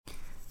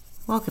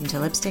Welcome to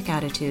Lipstick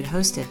Attitude,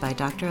 hosted by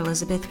Dr.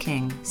 Elizabeth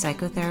King,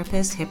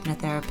 psychotherapist,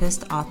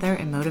 hypnotherapist, author,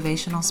 and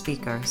motivational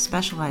speaker,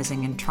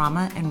 specializing in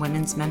trauma and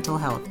women's mental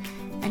health,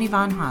 and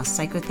Yvonne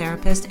Haase,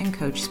 psychotherapist and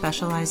coach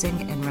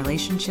specializing in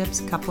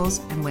relationships, couples,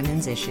 and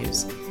women's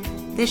issues.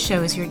 This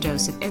show is your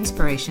dose of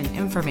inspiration,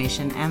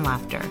 information, and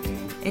laughter.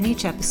 In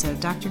each episode,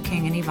 Dr.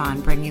 King and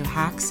Yvonne bring you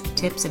hacks,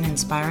 tips, and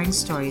inspiring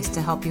stories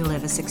to help you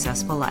live a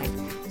successful life.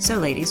 So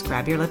ladies,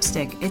 grab your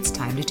lipstick. It's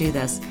time to do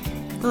this.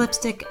 The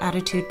Lipstick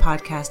Attitude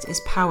podcast is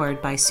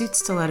powered by Suit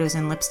Stilettos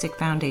and Lipstick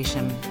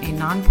Foundation, a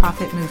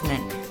nonprofit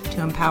movement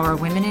to empower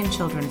women and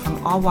children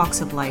from all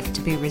walks of life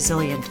to be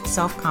resilient,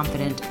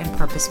 self-confident, and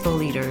purposeful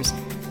leaders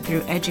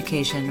through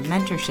education,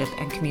 mentorship,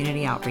 and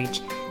community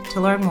outreach. To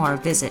learn more,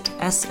 visit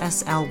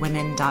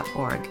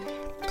sslwomen.org.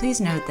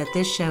 Please note that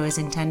this show is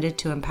intended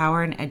to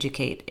empower and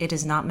educate. It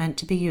is not meant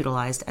to be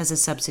utilized as a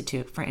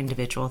substitute for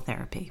individual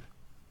therapy.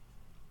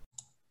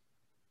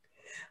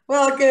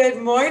 Well, good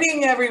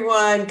morning,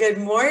 everyone. Good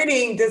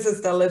morning. This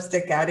is the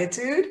Lipstick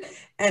Attitude,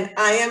 and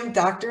I am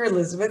Dr.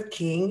 Elizabeth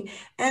King,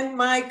 and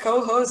my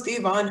co-host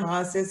Yvonne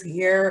Haase is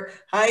here.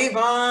 Hi,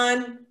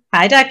 Yvonne.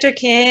 Hi, Dr.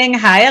 King.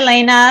 Hi,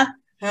 Alena.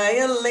 Hi,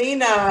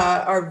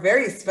 Alena, our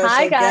very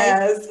special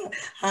guest.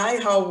 Hi,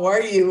 how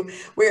are you?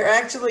 We're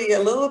actually a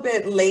little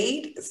bit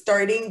late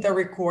starting the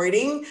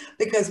recording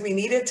because we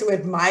needed to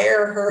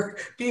admire her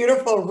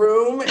beautiful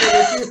room.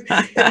 And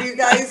if you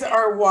guys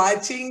are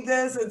watching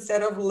this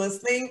instead of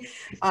listening,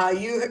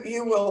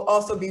 you will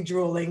also be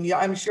drooling.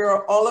 I'm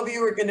sure all of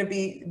you are going to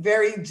be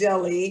very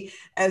jelly,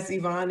 as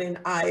Yvonne and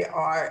I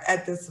are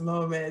at this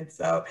moment.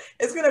 So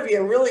it's going to be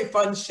a really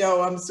fun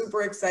show. I'm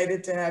super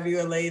excited to have you,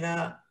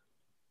 Alena.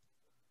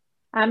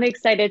 I'm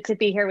excited to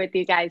be here with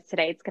you guys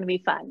today. It's going to be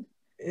fun.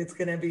 It's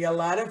going to be a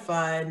lot of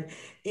fun.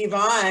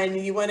 Yvonne,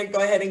 you want to go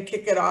ahead and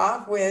kick it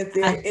off with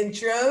the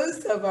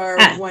intros of our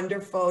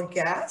wonderful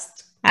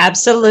guest?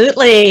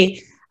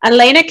 Absolutely.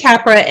 Alena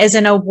Capra is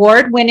an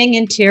award-winning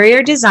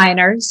interior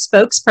designer,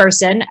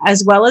 spokesperson,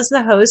 as well as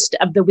the host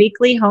of the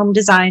weekly home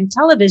design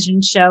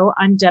television show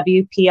on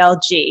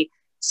WPLG,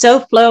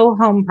 SoFlo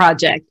Home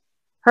Project.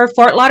 Her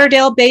Fort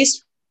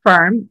Lauderdale-based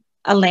firm,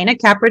 Alena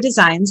Capra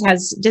Designs,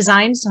 has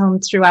designed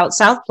homes throughout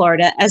South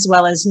Florida, as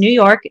well as New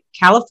York,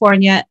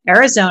 California,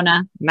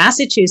 Arizona,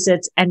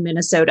 Massachusetts, and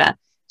Minnesota.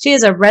 She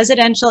is a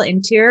residential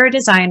interior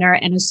designer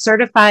and a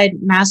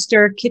certified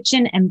master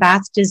kitchen and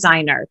bath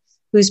designer,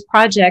 whose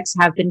projects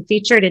have been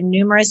featured in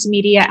numerous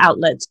media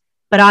outlets.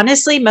 But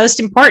honestly, most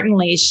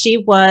importantly, she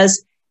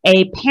was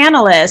a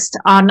panelist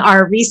on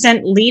our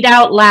recent Lead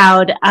Out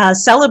Loud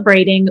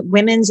celebrating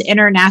Women's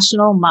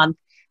International Month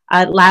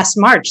last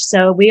March.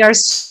 So we are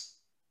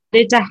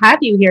to have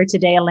you here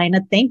today, Alena.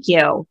 Thank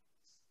you.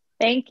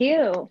 Thank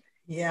you.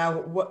 Yeah,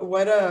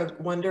 what a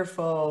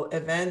wonderful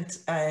event,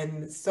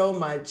 and so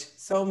much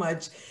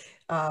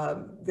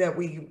that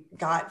we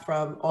got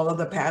from all of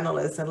the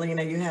panelists.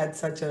 Alena, you had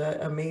such an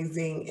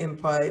amazing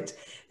input.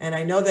 And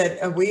I know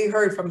that we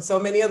heard from so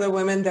many other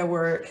women that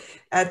were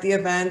at the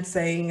event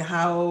saying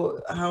how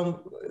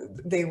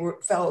they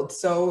felt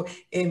so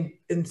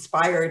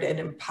inspired and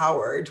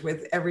empowered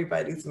with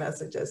everybody's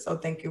messages. So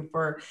thank you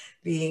for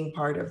being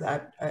part of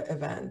that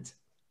event.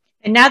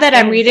 And now that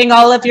I'm reading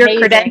all of your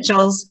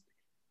credentials,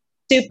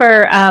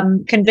 super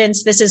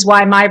convinced this is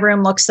why my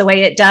room looks the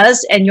way it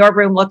does and your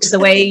room looks the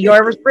way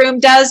your room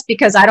does,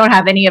 because I don't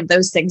have any of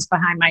those things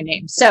behind my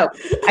name. So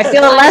I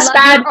feel less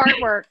bad.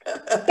 Artwork.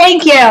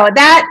 Thank you.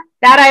 That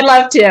I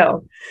love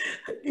too.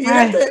 You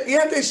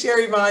have to share,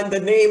 Yvonne, the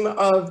name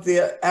of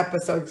the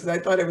episode, because I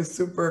thought it was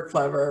super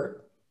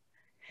clever.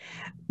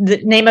 The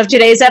name of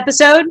today's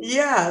episode?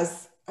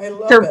 Yes, I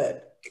love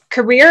it.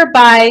 Career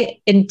by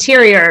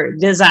Interior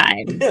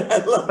Design. I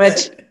love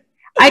it.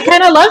 I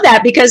kind of love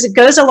that because it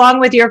goes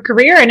along with your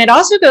career, and it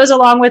also goes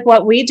along with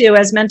what we do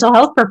as mental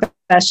health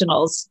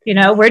professionals. You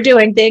know, we're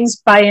doing things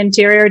by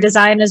interior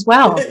design as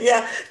well.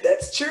 Yeah,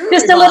 that's true.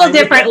 Just a little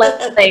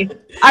differently.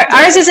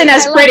 Ours isn't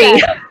as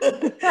pretty.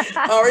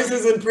 Ours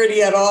isn't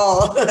pretty at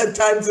all. At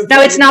times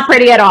it's not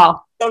pretty at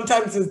all.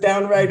 Sometimes it's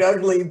downright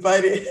ugly,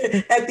 but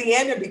at the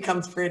end it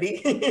becomes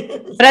pretty.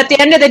 But at the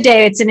end of the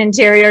day, it's an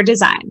interior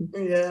design.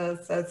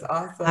 Yes, that's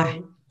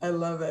awesome. I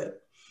love it.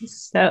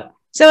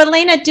 So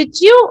Alena, did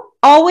you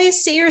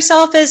always see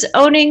yourself as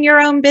owning your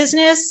own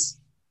business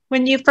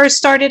when you first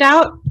started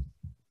out?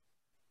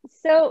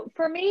 So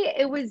for me,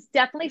 it was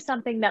definitely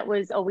something that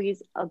was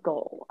always a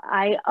goal.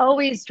 I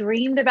always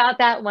dreamed about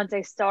that once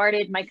I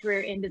started my career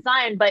in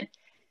design, but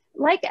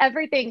like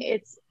everything,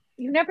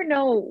 you never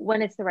know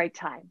when it's the right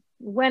time.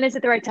 When is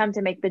it the right time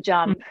to make the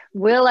jump?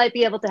 Will I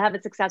be able to have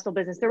a successful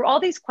business? There were all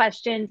these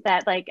questions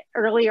that, like,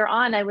 earlier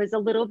on, I was a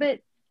little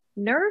bit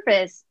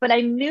nervous, but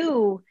I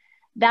knew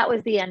that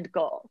was the end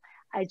goal.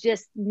 I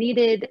just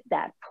needed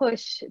that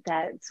push,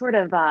 that sort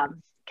of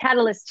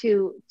catalyst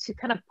to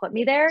kind of put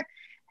me there.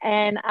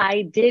 And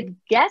I did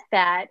get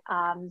that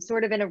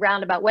sort of in a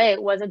roundabout way.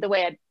 It wasn't the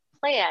way I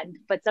planned,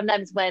 but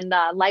sometimes when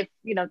life,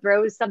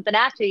 throws something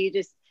at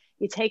you,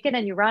 you take it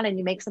and you run and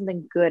you make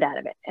something good out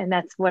of it. And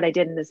that's what I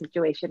did in this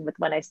situation with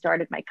when I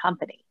started my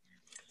company.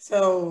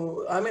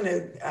 So I'm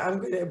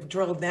gonna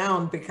drill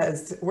down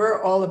because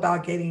we're all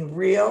about getting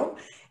real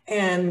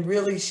and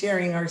really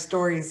sharing our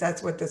stories.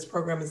 That's what this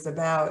program is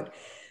about.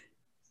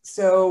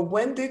 So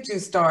when did you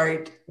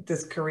start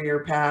this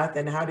career path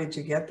and how did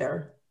you get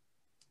there?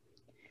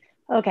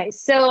 Okay,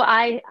 so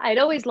I'd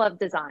always loved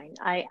design.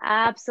 I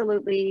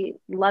absolutely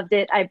loved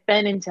it. I've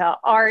been into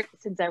art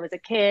since I was a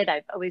kid.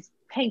 I've always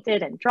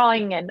painted and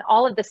drawing and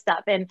all of this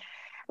stuff. And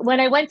when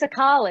I went to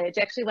college,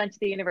 actually went to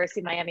the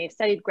University of Miami, I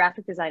studied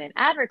graphic design and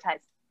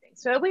advertising.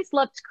 So I always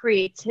loved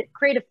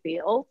creative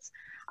fields.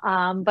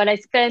 But I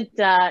spent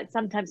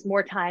sometimes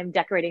more time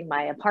decorating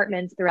my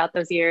apartments throughout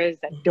those years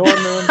and dorm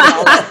rooms and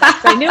all that.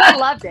 So I knew I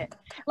loved it.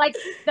 Like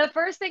the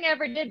first thing I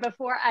ever did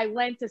before I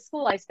went to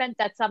school, I spent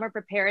that summer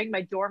preparing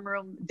my dorm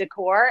room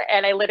decor,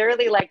 and I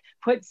literally like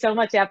put so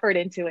much effort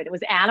into it. It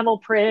was animal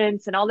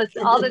prints and all this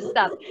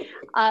stuff.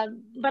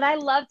 But I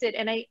loved it,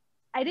 and I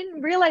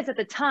didn't realize at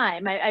the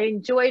time. I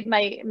enjoyed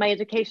my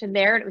education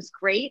there, and it was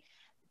great.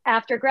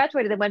 After I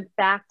graduated, I went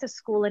back to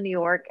school in New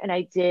York and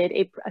I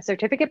did a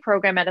certificate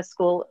program at a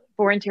school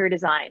for interior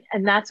design.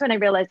 And that's when I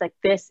realized like,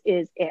 this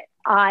is it.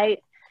 I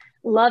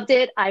loved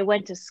it. I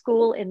went to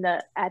school in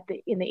the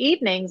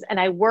evenings and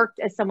I worked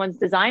as someone's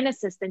design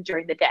assistant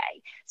during the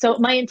day. So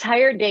my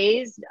entire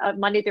days,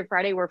 Monday through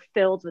Friday, were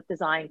filled with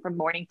design from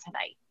morning to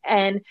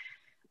night.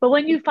 But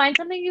when you find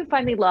something you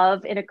finally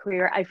love in a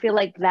career, I feel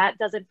like that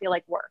doesn't feel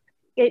like work.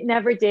 It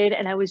never did.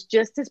 And I was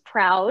just as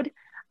proud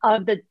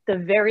of the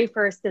very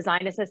first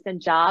design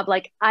assistant job.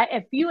 Like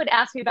if you had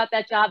asked me about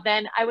that job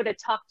then, I would have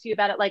talked to you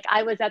about it like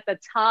I was at the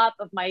top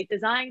of my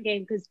design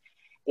game, because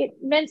it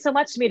meant so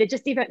much to me to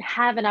just even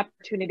have an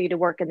opportunity to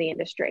work in the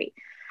industry.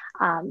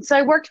 So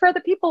I worked for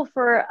other people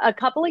for a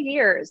couple of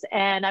years,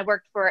 and I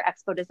worked for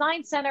Expo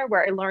Design Center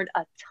where I learned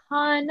a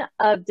ton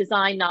of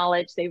design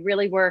knowledge. They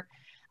really were,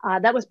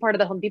 that was part of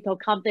the Home Depot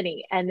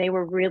company, and they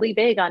were really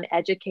big on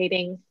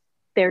educating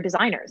their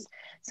designers.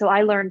 So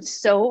I learned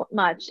so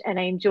much and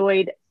I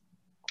enjoyed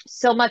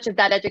so much of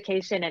that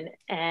education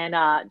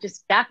and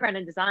just background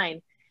in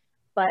design.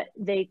 But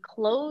they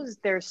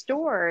closed their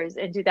stores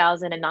in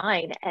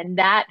 2009. And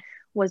that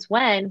was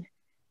when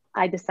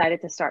I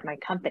decided to start my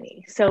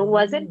company. So it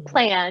wasn't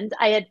planned.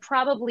 I had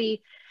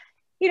probably,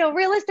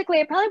 realistically,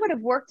 I probably would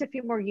have worked a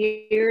few more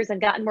years and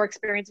gotten more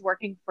experience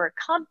working for a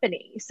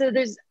company. So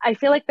I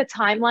feel like the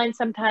timeline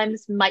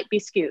sometimes might be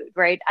skewed,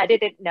 right? I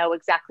didn't know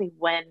exactly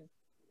when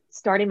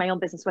starting my own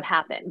business would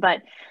happen.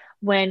 But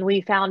when we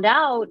found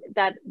out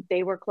that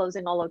they were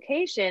closing all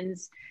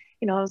locations,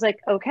 I was like,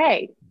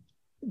 okay,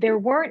 there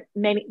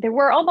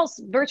were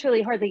almost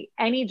virtually hardly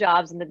any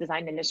jobs in the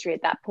design industry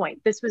at that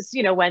point. This was,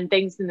 when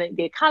things in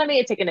the economy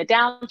had taken a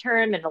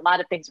downturn and a lot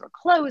of things were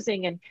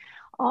closing and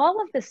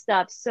all of this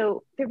stuff.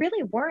 So there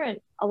really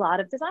weren't a lot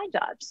of design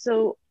jobs.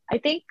 So I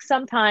think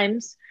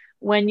sometimes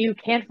when you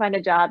can't find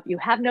a job, you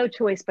have no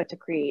choice but to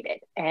create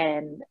it.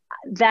 And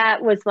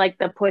that was like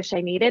the push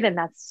I needed. And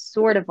that's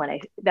sort of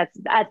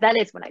that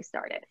is when I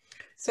started.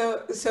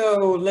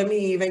 So let me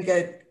even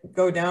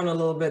go down a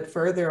little bit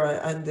further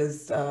on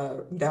this,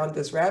 down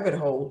this rabbit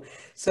hole.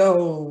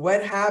 So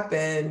what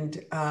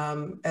happened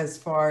as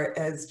far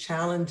as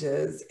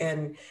challenges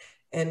and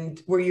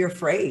were you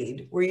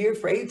afraid? Were you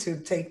afraid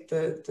to take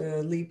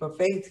the leap of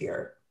faith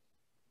here?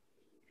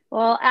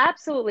 Well,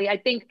 absolutely. I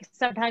think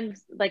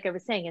sometimes, like I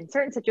was saying, in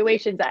certain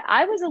situations,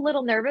 I was a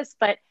little nervous,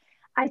 but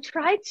I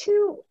tried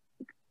to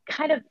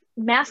kind of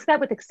mask that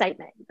with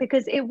excitement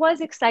because it was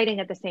exciting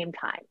at the same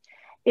time.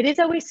 It is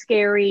always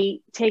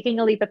scary taking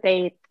a leap of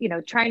faith,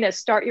 trying to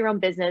start your own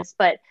business.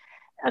 But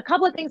a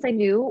couple of things I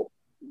knew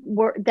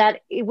were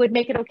that it would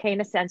make it okay in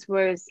a sense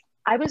was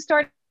I was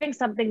starting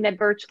something that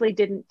virtually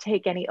didn't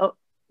take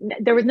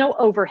there was no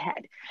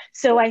overhead.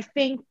 So I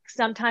think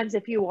sometimes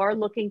if you are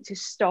looking to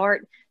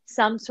start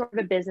some sort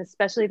of business,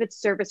 especially if it's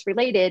service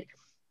related,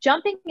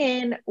 jumping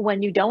in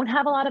when you don't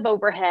have a lot of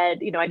overhead,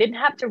 I didn't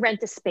have to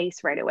rent a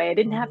space right away. I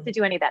didn't have to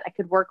do any of that. I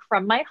could work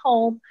from my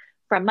home,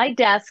 from my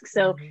desk.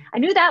 So I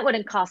knew that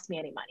wouldn't cost me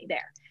any money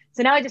there.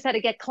 So now I just had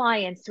to get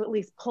clients to at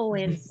least pull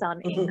in some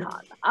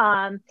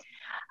income.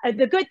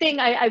 The good thing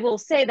I will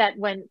say that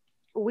when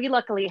we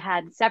luckily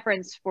had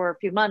severance for a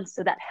few months,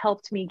 so that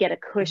helped me get a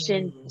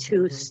cushion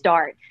to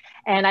start.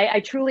 And I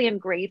truly am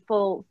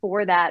grateful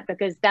for that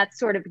because that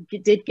sort of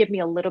did give me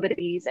a little bit of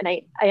ease. And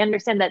I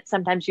understand that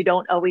sometimes you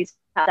don't always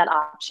have that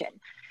option.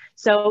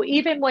 So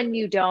even when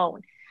you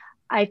don't,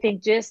 I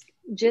think just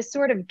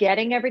sort of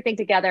getting everything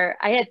together.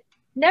 I had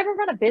never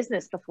run a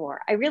business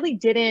before. I really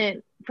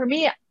didn't. For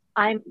me,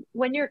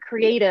 when you're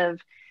creative,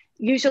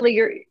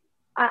 usually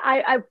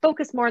I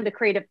focus more on the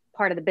creative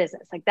part of the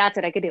business. Like that's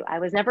what I could do. I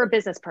was never a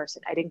business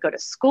person. I didn't go to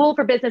school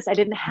for business. I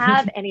didn't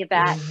have any of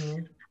that.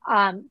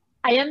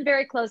 I am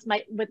very close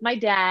with my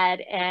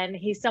dad, and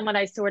he's someone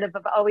I sort of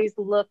have always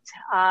looked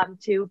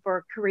to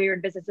for career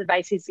and business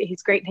advice.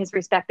 He's great in his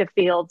respective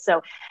field.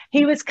 So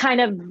he was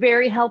kind of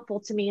very helpful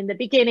to me in the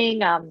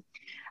beginning.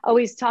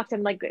 Always talked to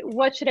him like,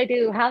 what should I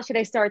do? How should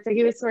I start? So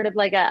he was sort of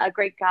like a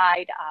great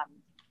guide.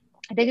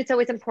 I think it's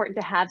always important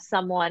to have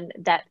someone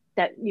that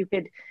you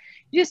could,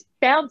 just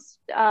bounce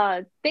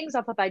things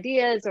off of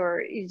ideas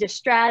or just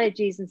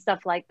strategies and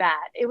stuff like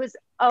that. It was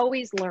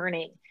always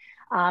learning.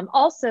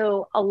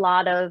 Also, a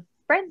lot of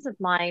friends of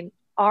mine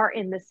are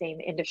in the same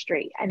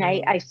industry. And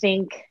I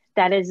think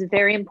that is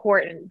very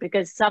important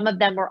because some of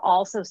them were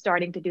also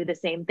starting to do the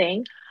same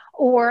thing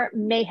or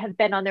may have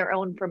been on their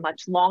own for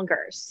much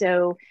longer.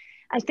 So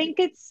I think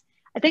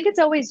it's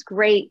always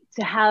great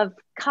to have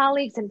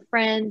colleagues and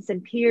friends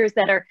and peers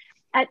that are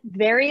at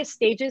various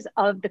stages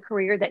of the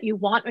career that you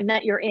want and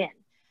that you're in,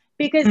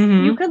 because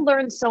you can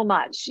learn so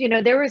much. You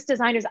know, there was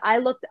designers I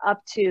looked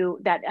up to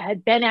that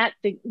had been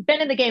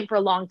in the game for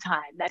a long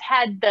time, that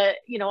had the,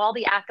 you know, all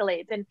the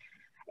accolades. And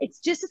it's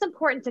just as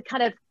important to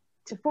kind of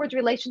to forge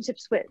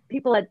relationships with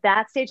people at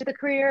that stage of the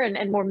career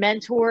and more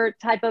mentor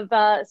type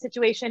of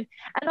situation.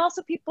 And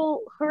also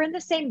people who are in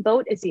the same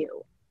boat as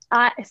you.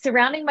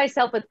 Surrounding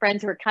myself with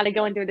friends who are kind of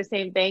going through the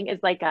same thing is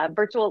like a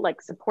virtual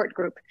like support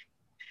group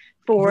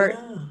for,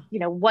 you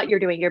know, what you're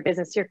doing, your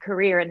business, your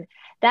career. And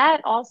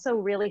that also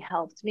really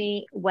helped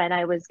me when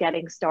I was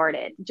getting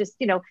started. Just,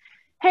 you know,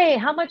 hey,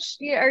 how much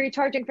are you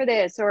charging for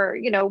this? Or,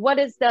 you know,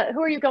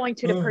 who are you going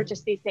to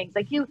purchase these things?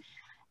 Like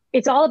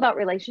it's all about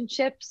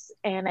relationships.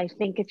 And I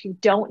think if you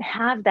don't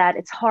have that,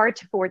 it's hard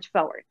to forge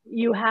forward.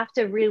 You have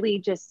to really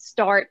just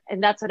start.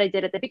 And that's what I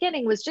did at the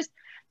beginning, was just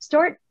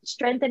start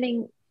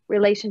strengthening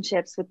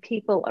relationships with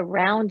people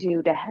around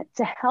you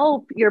to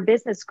help your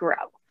business grow.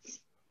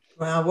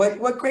 Wow,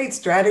 what great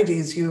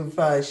strategies you've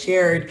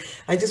shared.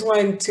 I just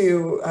wanted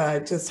to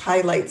just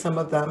highlight some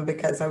of them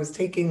because I was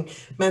taking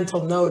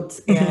mental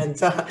notes,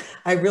 and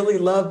I really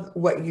love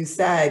what you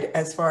said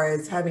as far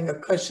as having a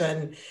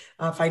cushion,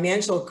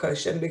 financial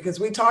cushion, because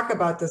we talk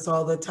about this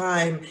all the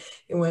time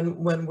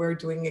when we're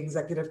doing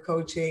executive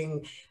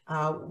coaching.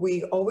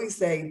 We always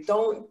say,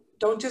 don't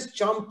just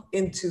jump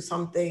into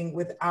something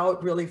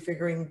without really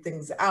figuring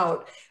things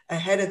out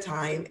ahead of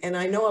time. And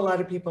I know a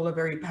lot of people are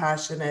very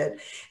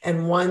passionate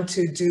and want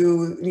to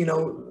do, you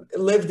know,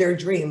 live their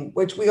dream,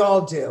 which we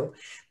all do,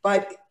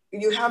 but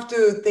you have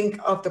to think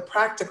of the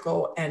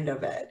practical end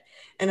of it.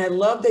 And I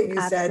love that you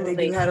said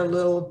that you had a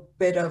little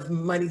bit of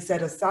money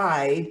set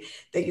aside,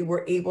 that you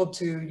were able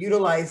to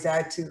utilize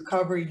that to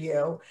cover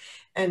you.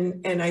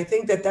 And I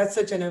think that that's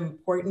such an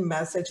important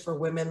message for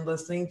women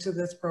listening to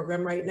this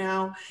program right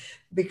now,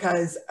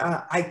 because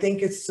I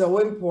think it's so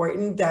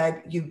important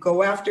that you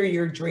go after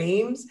your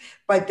dreams,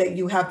 but that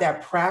you have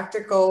that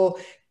practical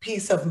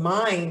peace of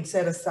mind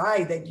set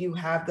aside, that you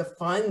have the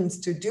funds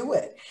to do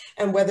it.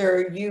 And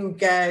whether you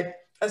get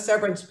a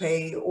severance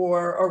pay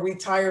or a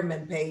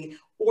retirement pay,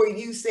 or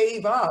you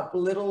save up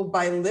little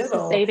by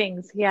little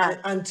savings,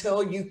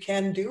 until you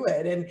can do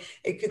it. And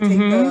it could take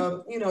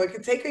it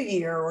could take a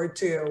year or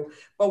two,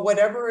 but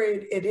whatever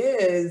it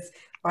is,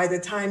 by the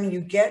time you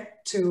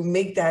get to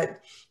make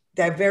that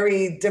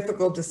very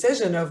difficult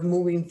decision of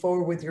moving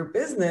forward with your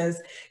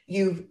business,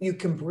 you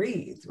can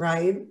breathe,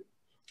 right?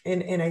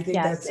 And I think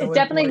that's so it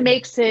definitely important.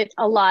 Makes it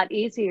a lot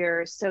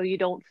easier, so you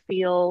don't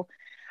feel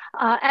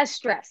as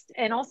stressed.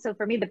 And also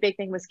for me, the big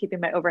thing was keeping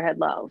my overhead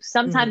low.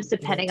 Sometimes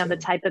depending on the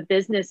type of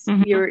business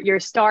you're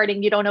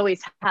starting, you don't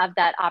always have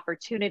that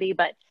opportunity.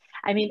 But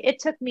I mean, it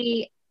took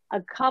me a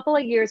couple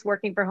of years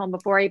working from home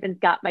before I even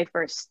got my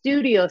first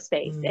studio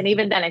space. And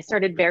even then I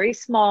started very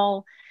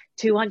small,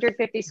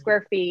 250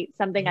 square feet,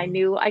 something I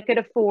knew I could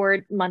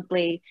afford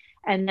monthly.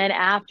 And then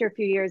after a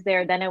few years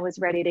there, then I was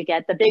ready to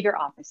get the bigger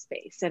office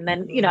space. And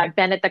then, you know, I've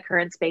been at the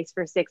current space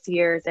for 6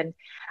 years. And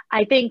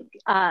I think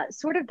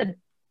sort of the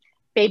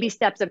baby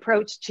steps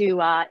approach to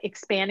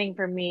expanding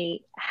for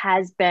me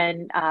has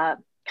been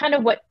kind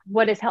of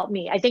what has helped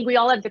me. I think we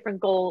all have different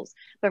goals,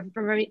 but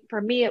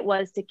for me, it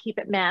was to keep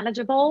it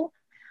manageable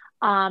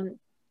and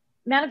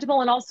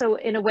also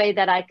in a way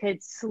that I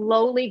could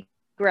slowly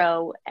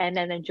grow and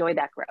then enjoy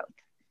that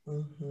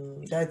growth.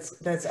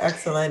 That's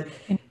excellent.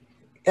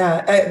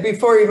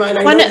 Before Yvonne,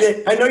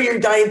 I know you're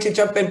dying to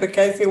jump in,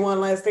 because one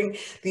last thing.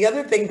 The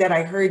other thing that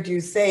I heard you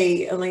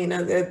say,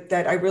 Alena,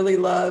 that I really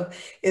love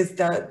is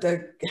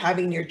the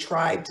having your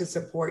tribe to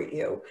support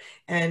you.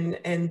 And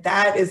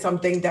that is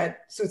something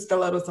that Suit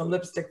Stilettos and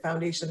Lipstick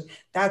Foundation,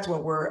 that's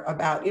what we're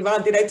about.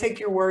 Yvonne, did I take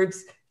your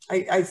words?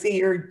 I see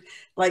you're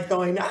like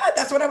going,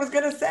 that's what I was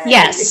going to say.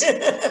 Yes.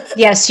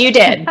 Yes, you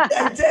did.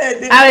 I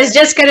did. I was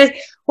just going to,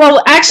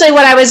 well, actually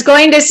what I was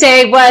going to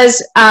say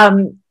was,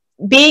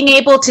 being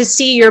able to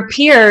see your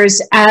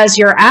peers as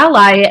your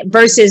ally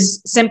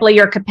versus simply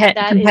your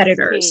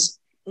competitors,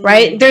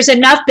 right? There's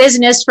enough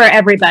business for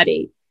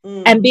everybody.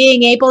 And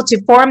being able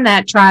to form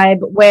that tribe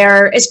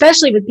where,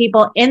 especially with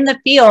people in the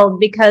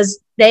field, because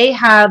they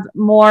have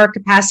more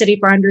capacity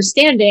for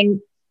understanding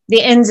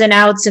the ins and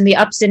outs and the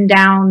ups and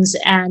downs,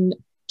 and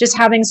just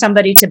having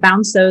somebody to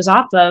bounce those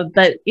off of.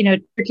 But, you know,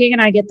 King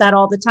and I get that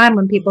all the time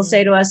when people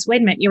say to us,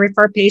 wait a minute, you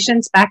refer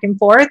patients back and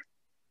forth?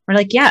 We're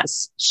like,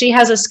 yes, she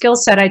has a skill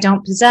set I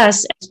don't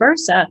possess, vice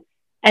versa.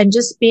 And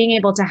just being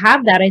able to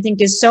have that, I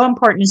think, is so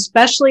important,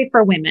 especially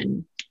for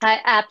women. I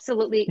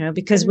absolutely,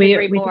 because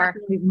we're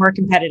more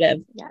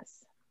competitive.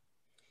 Yes.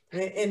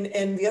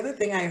 And the other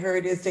thing I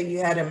heard is that you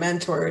had a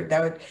mentor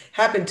that would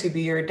happen to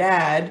be your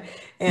dad.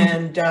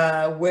 And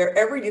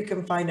wherever you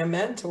can find a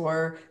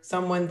mentor,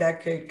 someone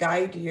that could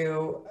guide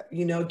you,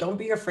 don't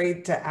be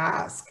afraid to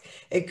ask.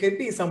 It could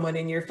be someone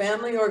in your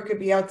family or it could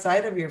be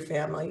outside of your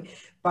family.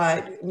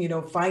 But,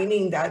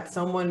 finding that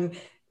someone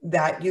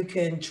that you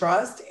can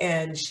trust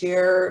and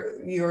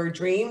share your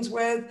dreams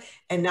with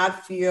and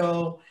not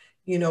feel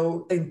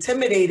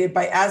intimidated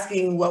by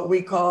asking what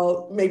we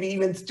call maybe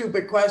even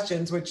stupid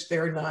questions, which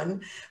there are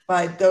none.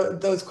 But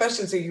those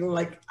questions are you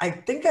like, I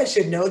think I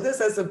should know this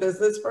as a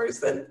business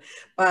person,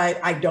 but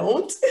I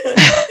don't.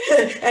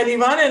 And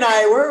Yvonne and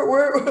I,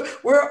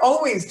 we're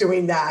always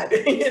doing that.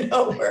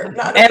 We're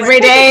not every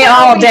day,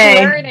 all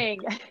day. Learning.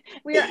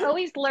 We are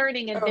always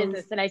learning in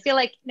business. And I feel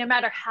like no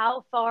matter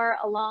how far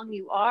along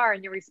you are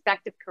in your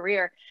respective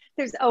career,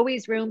 there's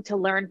always room to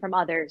learn from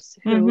others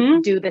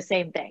who do the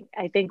same thing.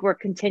 I think we're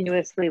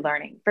continuously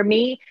learning. For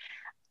me,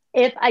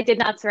 if I did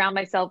not surround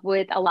myself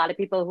with a lot of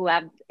people who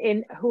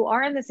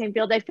are in the same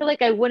field, I feel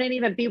like I wouldn't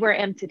even be where I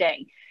am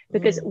today,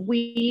 because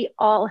we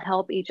all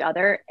help each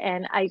other.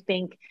 And I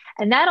think,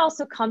 and that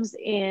also comes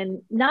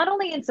in not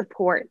only in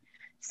support,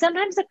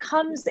 sometimes it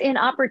comes in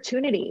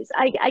opportunities.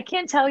 I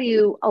can't tell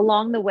you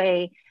along the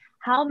way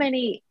how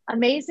many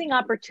amazing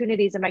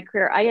opportunities in my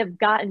career I have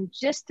gotten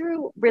just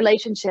through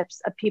relationships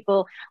of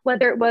people,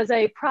 whether it was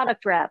a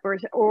product rep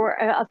or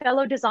a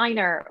fellow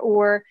designer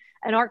or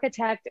an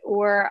architect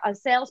or a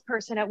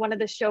salesperson at one of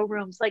the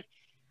showrooms. Like,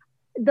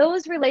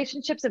 those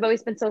relationships have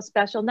always been so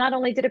special. Not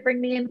only did it bring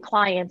me in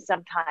clients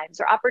sometimes,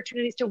 or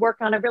opportunities to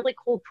work on a really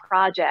cool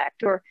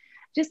project, or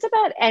just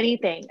about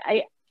anything.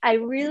 I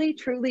really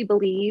truly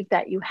believe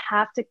that you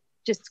have to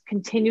just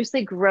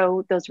continuously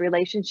grow those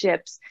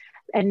relationships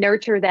and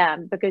nurture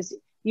them, because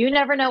you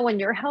never know when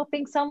you're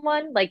helping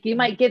someone. Like, you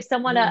might give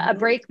someone a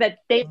break that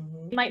they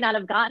might not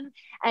have gotten,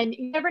 and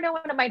you never know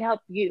when it might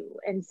help you.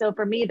 And so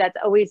for me, that's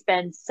always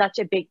been such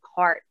a big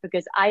part,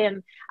 because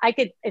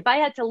if I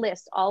had to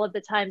list all of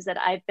the times that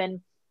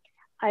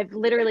I've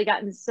literally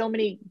gotten so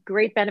many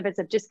great benefits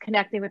of just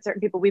connecting with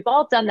certain people. We've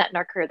all done that in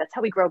our career. That's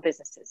how we grow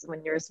businesses.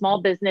 When you're a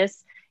small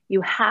business,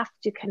 you have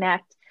to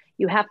connect,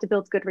 you have to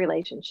build good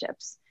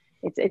relationships.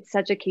 It's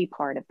such a key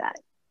part of that.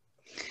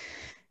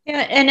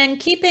 Yeah, and in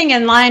keeping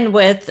in line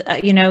with,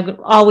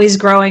 always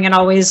growing and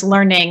always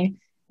learning,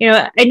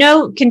 I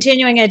know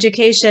continuing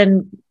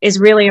education is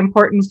really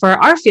important for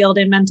our field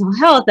in mental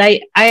health.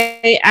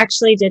 I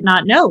actually did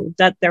not know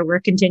that there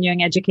were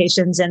continuing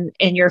educations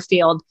in your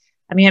field.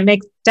 I mean, it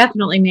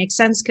definitely makes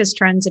sense because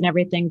trends and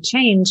everything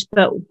change,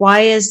 but why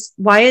is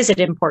it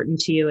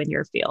important to you in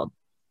your field?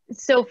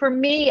 So for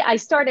me, I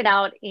started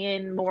out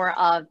in more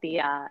of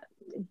the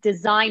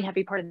design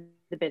heavy part of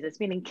the business,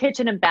 meaning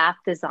kitchen and bath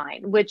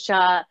design, which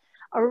are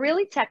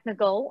really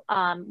technical.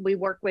 We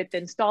work with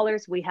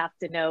installers. We have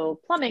to know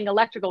plumbing,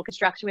 electrical,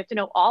 construction. We have to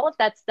know all of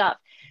that stuff.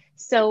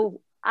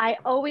 So it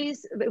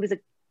was a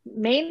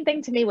main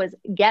thing to me was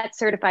get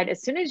certified.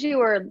 As soon as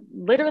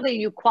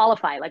you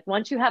qualify, like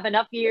once you have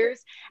enough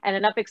years and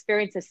enough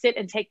experience to sit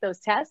and take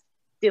those tests,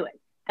 do it.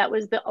 That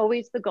was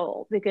always the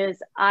goal, because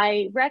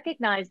I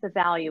recognize the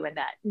value in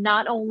that.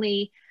 Not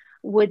only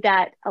would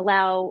that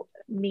allow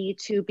me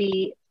to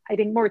be, I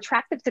think, more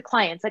attractive to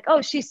clients, like,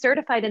 oh, she's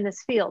certified in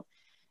this field.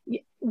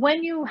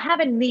 When you have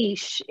a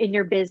niche in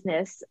your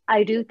business,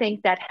 I do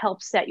think that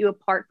helps set you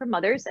apart from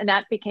others. And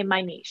that became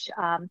my niche.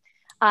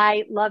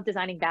 I love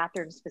designing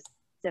bathrooms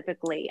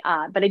specifically,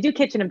 but I do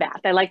kitchen and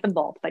bath. I like them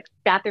both. Like,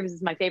 bathrooms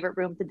is my favorite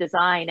room to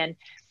design, and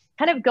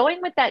kind of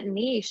going with that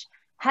niche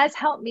has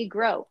helped me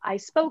grow. I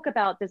spoke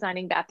about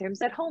designing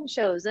bathrooms at home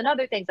shows and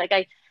other things. Like,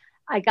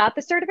 I got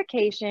the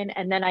certification,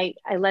 and then I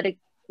let it,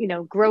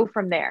 grow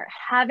from there.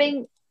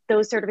 Having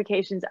those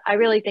certifications, I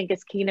really think,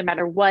 is key no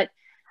matter what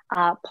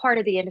part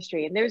of the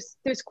industry. And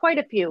there's quite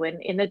a few.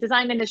 In the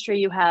design industry,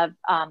 you have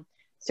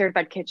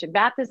certified kitchen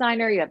bath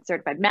designer, you have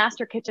certified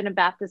master kitchen and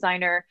bath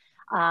designer,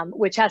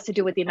 which has to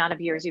do with the amount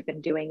of years you've been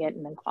doing it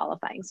and then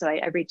qualifying. So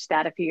I reached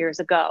that a few years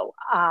ago.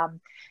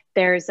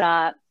 There's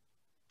a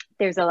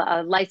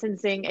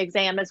licensing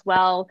exam as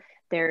well.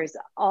 There's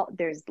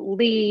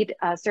LEED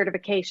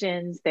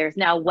certifications. There's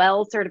now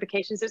WELL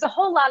certifications. There's a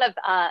whole lot of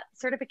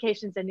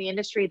certifications in the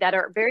industry that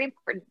are very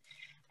important.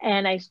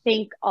 And I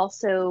think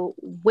also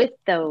with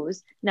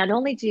those, not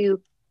only do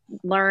you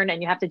learn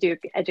and you have to do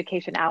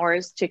education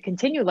hours to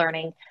continue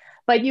learning,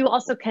 but you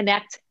also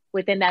connect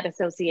within that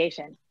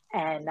association.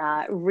 And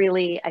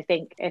really, I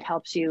think it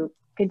helps you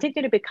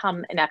continue to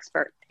become an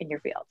expert in your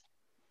field.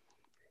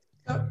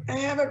 So I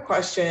have a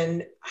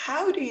question.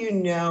 How do you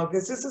know,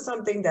 because this is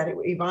something that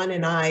Yvonne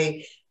and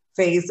I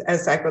face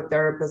as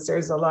psychotherapists.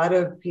 There's a lot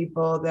of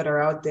people that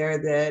are out there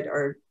that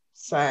are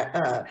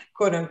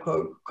quote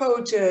unquote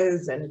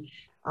coaches and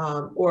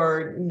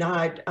or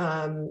not,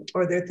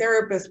 or they're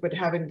therapists but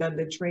haven't done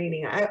the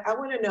training. I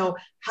want to know,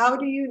 how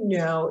do you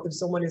know if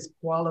someone is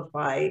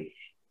qualified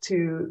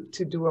to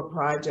do a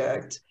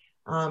project?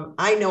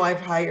 I know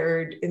I've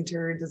hired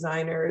interior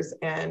designers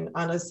and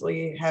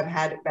honestly have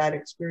had bad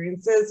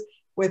experiences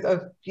with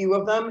a few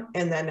of them,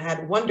 and then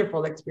had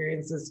wonderful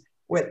experiences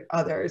with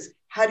others.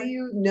 How do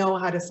you know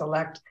how to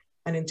select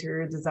an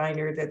interior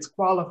designer that's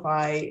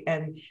qualified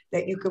and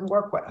that you can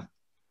work with?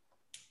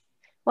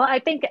 Well, I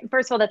think,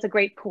 first of all, that's a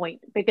great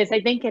point, because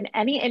I think in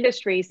any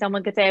industry,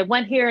 someone could say, I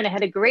went here and I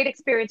had a great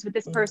experience with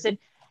this person,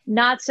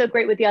 not so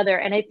great with the other.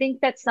 And I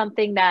think that's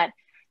something that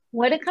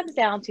what it comes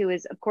down to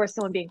is, of course,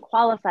 someone being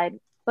qualified,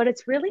 but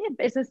it's really a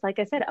business, like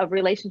I said, of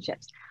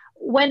relationships.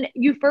 When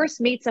you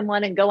first meet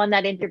someone and go on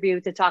that interview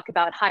to talk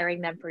about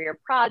hiring them for your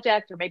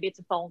project, or maybe it's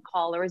a phone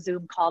call or a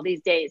Zoom call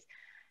these days,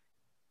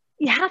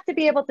 you have to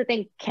be able to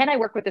think, can I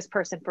work with this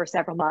person for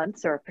several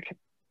months or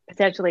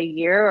potentially a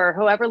year or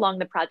however long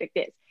the project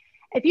is?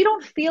 If you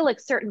don't feel like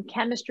certain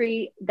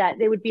chemistry, that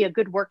they would be a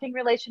good working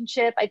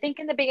relationship, I think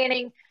in the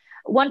beginning,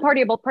 one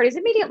party or both parties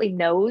immediately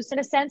knows in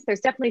a sense. There's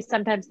definitely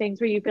sometimes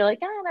things where you feel like,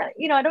 I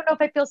don't know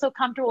if I feel so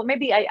comfortable.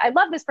 Maybe I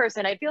love this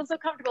person. I feel so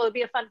comfortable. It'd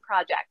be a fun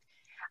project.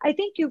 I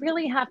think you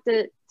really have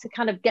to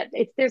kind of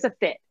there's a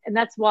fit. And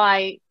that's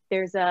why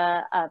there's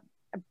a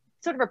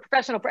sort of a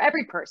professional for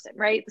every person,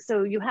 right?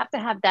 So you have to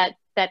have that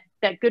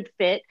good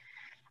fit.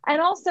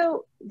 And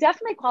also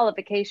definitely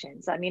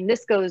qualifications. I mean,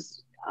 this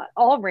goes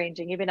all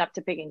ranging, even up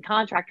to picking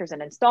contractors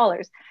and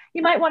installers.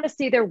 You might want to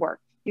see their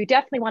work. You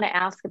definitely want to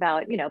ask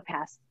about,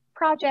 past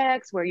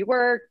projects, where you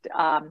worked,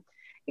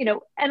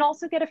 and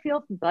also get a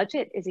feel.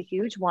 Budget is a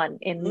huge one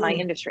in my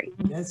industry.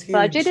 That's huge.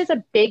 Budget is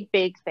a big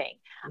thing,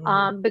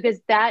 because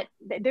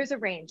there's a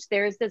range.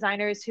 There's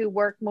designers who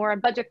work more on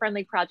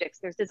budget-friendly projects.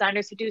 There's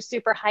designers who do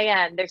super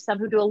high-end. There's some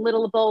who do a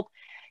little of both.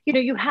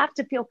 You have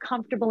to feel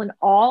comfortable in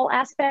all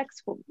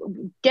aspects,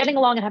 getting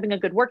along and having a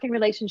good working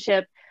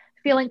relationship,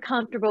 feeling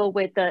comfortable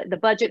with the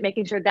budget,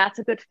 making sure that's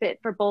a good fit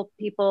for both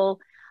people.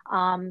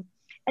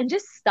 And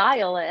just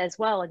style as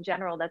well in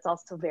general, that's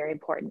also very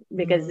important,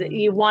 because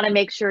you want to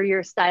make sure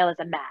your style is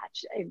a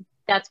match.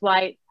 That's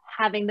why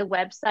having the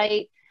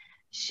website,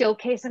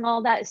 showcasing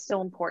all that is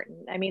so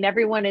important. I mean,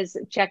 everyone is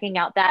checking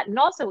out that. And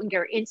also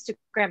your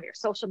Instagram, your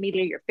social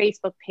media, your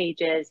Facebook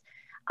pages.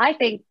 I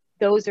think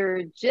those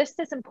are just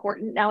as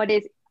important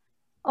nowadays,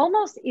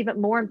 almost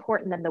even more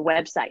important than the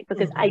website,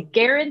 because I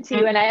guarantee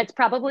you, and it's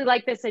probably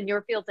like this in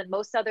your fields and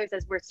most others,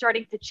 as we're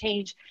starting to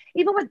change,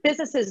 even with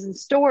businesses and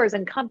stores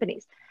and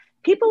companies,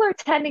 people are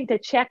tending to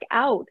check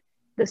out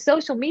the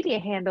social media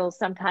handles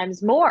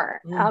sometimes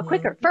more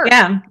quicker first.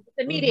 Yeah. It's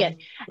immediate.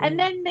 And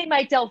then they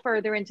might delve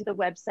further into the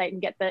website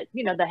and get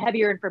the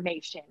heavier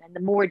information and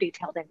the more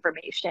detailed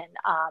information.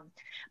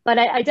 But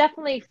I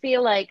definitely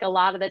feel like a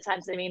lot of the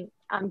times,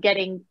 I'm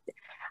getting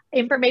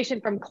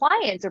information from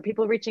clients or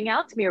people reaching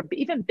out to me, or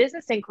even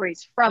business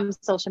inquiries from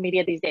social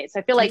media these days.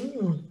 So I feel like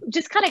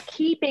just kind of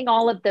keeping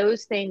all of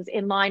those things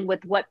in line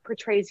with what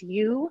portrays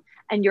you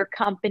and your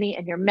company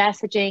and your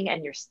messaging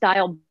and your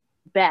style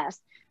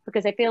best,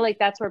 because I feel like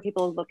that's where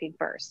people are looking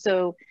first.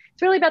 So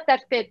it's really about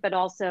that fit, but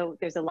also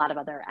there's a lot of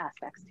other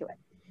aspects to it.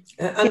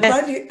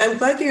 I'm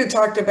glad you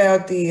talked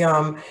about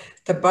the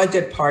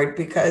budget part,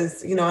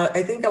 because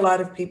I think a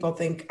lot of people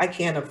think I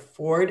can't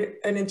afford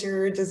an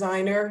interior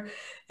designer,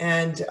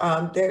 and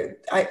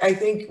I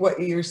think what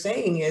you're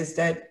saying is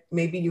that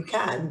maybe you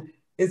can.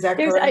 Is that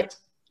correct?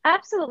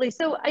 Absolutely.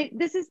 So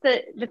this is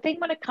the thing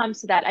when it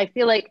comes to that. I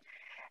feel like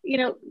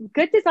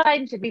good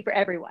design should be for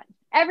everyone.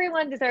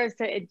 Everyone deserves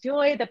to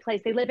enjoy the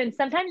place they live in.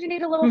 Sometimes you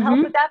need a little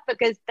help with that,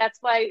 because that's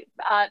why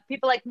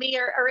people like me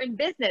are in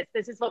business.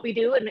 This is what we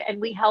do. And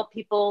we help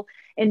people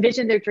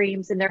envision their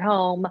dreams in their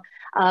home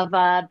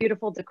of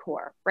beautiful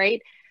decor,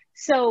 right?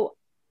 So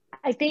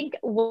I think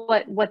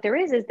what there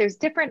is there's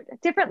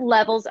different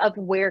levels of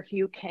where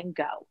you can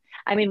go.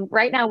 I mean,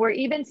 right now we're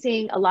even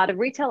seeing a lot of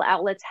retail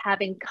outlets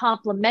having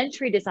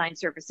complimentary design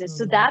services.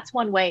 So that's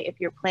one way. If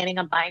you're planning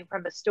on buying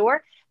from a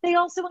store, they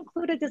also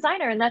include a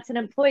designer, and that's an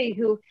employee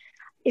who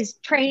is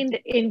trained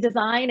in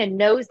design and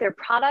knows their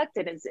product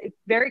and is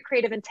very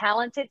creative and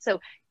talented.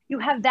 So you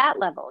have that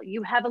level.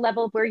 You have a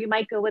level where you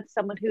might go with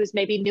someone who's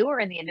maybe newer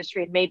in the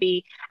industry and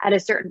maybe at a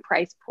certain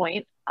price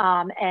point.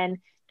 And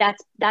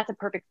that's a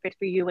perfect fit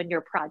for you and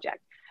your project.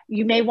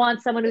 You may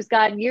want someone who's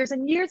got years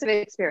and years of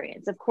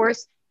experience. Of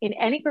course, in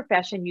any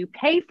profession, you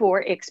pay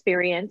for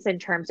experience in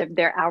terms of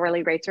their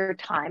hourly rates or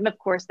time. Of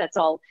course, that's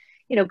all,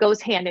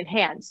 goes hand in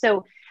hand.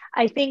 So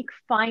I think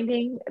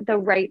finding the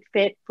right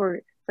fit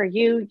for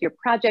you, your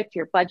project,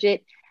 your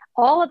budget,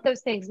 all of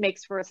those things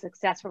makes for a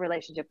successful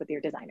relationship with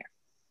your designer.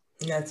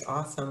 That's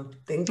awesome.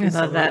 Thank you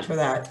so much for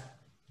that.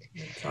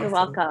 You're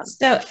welcome.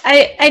 So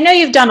I know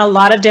you've done a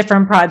lot of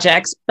different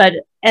projects,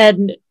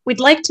 and we'd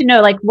like to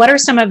know, what are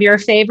some of your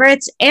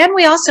favorites? And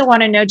we also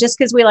want to know, just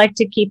because we like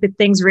to keep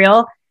things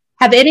real,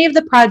 have any of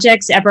the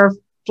projects ever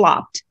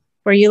flopped?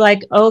 Where you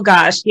oh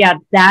gosh, yeah,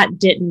 that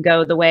didn't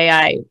go the way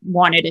I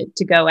wanted it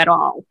to go at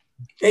all?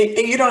 And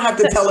you don't have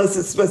to tell us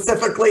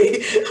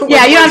specifically.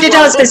 Yeah, you don't have to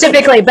tell us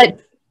specifically, but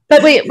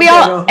we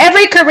all,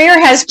 every career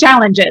has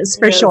challenges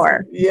for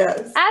sure.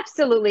 Yes,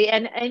 absolutely.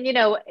 And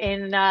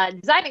in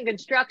design and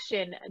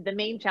construction, the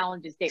main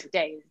challenge is day to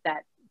day is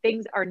that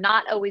things are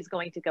not always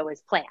going to go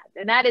as planned.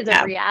 And that is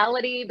a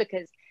reality,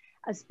 because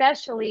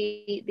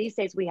especially these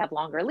days, we have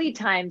longer lead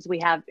times. We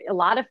have a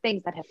lot of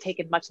things that have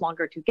taken much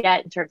longer to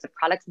get in terms of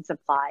products and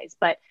supplies.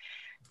 But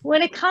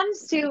when it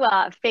comes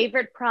to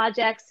favorite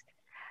projects,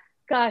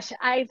 gosh,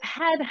 I've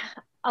had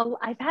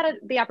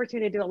the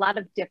opportunity to do a lot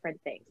of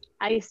different things.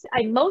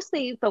 I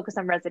mostly focus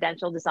on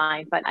residential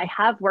design, but I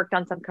have worked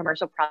on some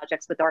commercial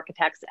projects with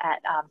architects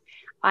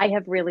I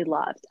have really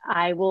loved.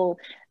 I will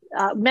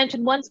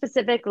mention one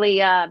specifically.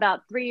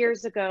 About 3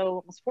 years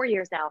ago, almost 4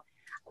 years now,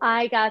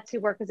 I got to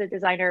work as a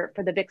designer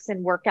for the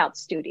Vixen Workout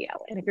Studio.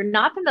 And if you're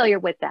not familiar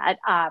with that,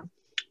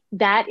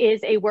 that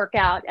is a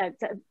workout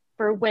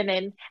for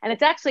women. And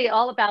it's actually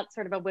all about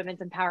sort of a women's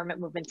empowerment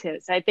movement too.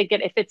 So I think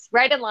if it's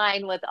right in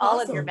line with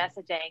all of your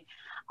messaging.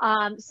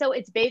 So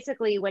it's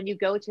basically when you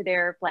go to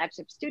their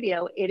flagship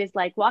studio, it is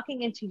like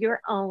walking into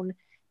your own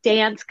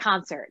dance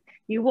concert.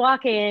 You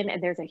walk in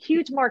and there's a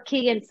huge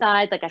marquee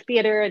inside, like a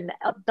theater, and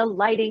the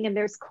lighting, and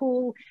there's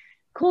cool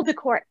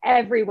decor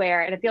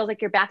everywhere. And it feels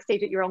like you're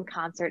backstage at your own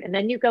concert. And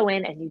then you go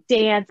in and you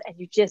dance and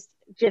you just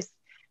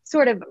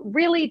sort of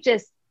really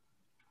just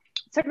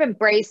sort of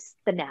embrace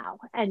the now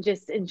and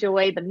just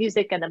enjoy the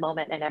music and the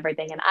moment and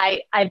everything. And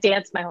I've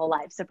danced my whole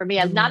life. So for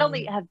me, I've not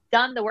only have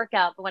done the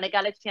workout, but when I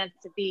got a chance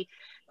to be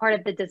part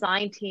of the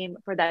design team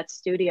for that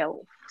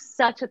studio,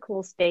 such a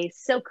cool space,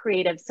 so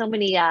creative, so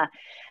many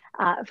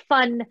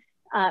fun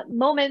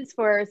moments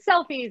for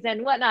selfies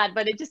and whatnot,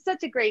 but it's just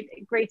such a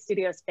great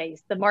studio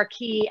space. The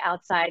marquee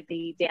outside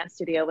the dance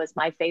studio was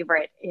my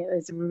favorite. It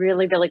was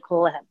really, really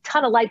cool. It had a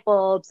ton of light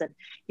bulbs, and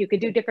you could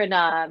do different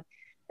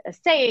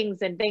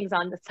sayings and things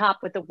on the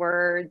top with the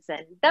words.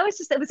 And that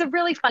was it was a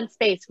really fun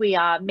space. We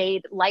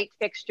made light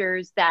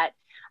fixtures that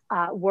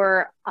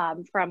were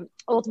from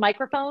old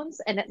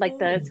microphones, and like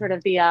the sort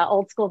of the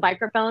old school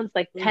microphones,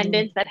 like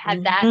pendants that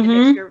had that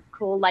mixture of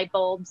cool light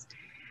bulbs.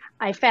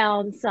 I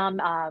found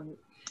some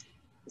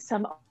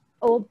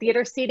old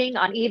theater seating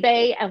on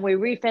eBay, and we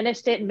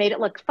refinished it and made it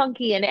look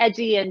funky and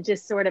edgy and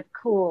just sort of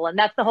cool. And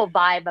that's the whole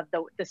vibe of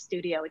the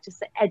studio. It's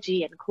just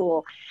edgy and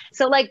cool.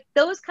 So like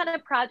those kind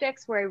of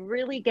projects where I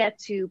really get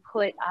to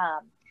put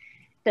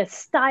the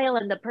style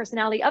and the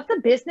personality of the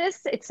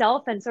business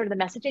itself and sort of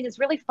the messaging is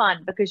really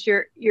fun, because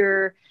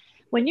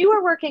when you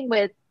are working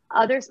with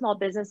other small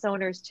business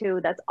owners too,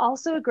 that's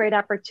also a great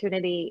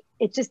opportunity.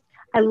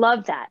 I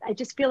love that. I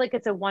just feel like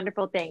it's a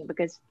wonderful thing,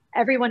 because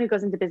everyone who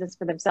goes into business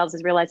for themselves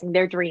is realizing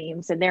their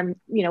dreams and their,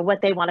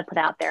 what they want to put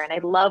out there. And I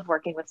love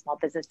working with small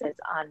businesses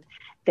on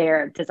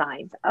their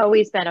designs.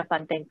 Always been a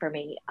fun thing for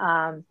me.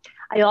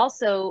 I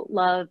also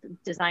love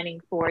designing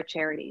for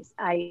charities.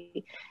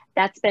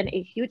 That's been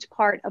a huge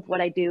part of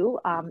what I do.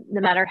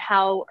 No matter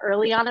how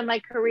early on in my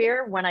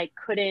career, when I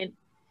couldn't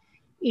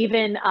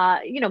even,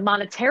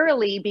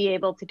 monetarily be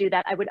able to do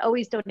that, I would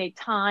always donate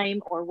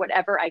time or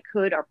whatever I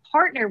could, or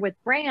partner with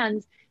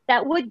brands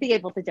that would be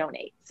able to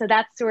donate. So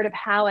that's sort of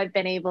how I've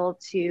been able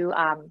to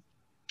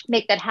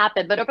make that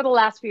happen. But over the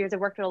last few years, I've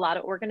worked with a lot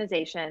of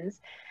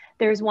organizations.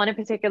 There's one in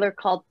particular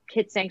called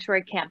Kids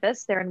Sanctuary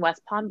Campus. They're in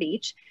West Palm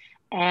Beach.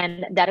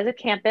 And that is a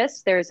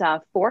campus. There's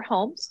 4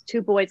 homes,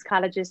 2 boys'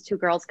 cottages, 2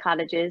 girls'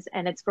 cottages,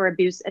 and it's for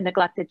abuse and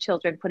neglected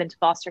children put into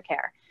foster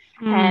care.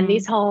 And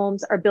these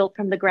homes are built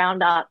from the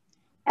ground up.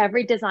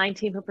 Every design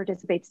team who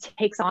participates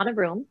takes on a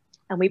room,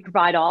 and we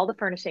provide all the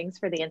furnishings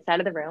for the inside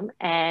of the room.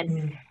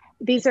 And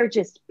these are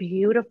just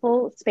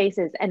beautiful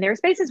spaces. And they're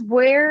spaces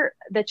where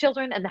the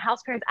children and the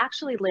house parents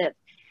actually live.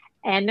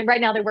 And right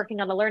now they're working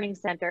on the learning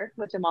center,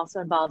 which I'm also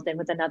involved in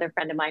with another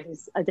friend of mine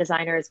who's a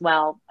designer as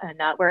well. And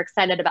we're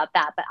excited about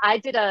that. But I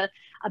did a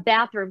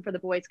bathroom for the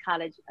boys'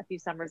 cottage a few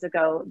summers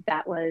ago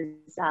that was,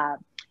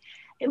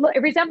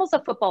 it resembles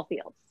a football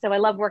field. So I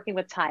love working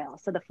with tile.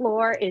 So the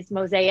floor is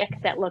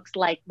mosaic that looks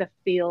like a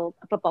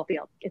football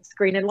field. It's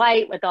green and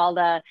white with all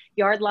the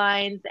yard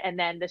lines. And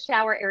then the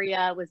shower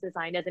area was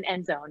designed as an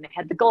end zone. It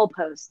had the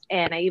goalpost.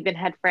 And I even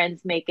had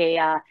friends in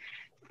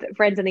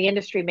the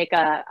industry make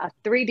a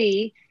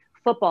 3D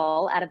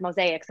football out of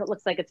mosaic, so it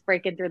looks like it's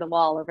breaking through the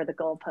wall over the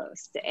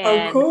goalpost.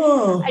 And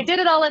cool. I did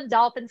it all in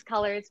Dolphins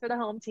colors for the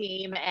home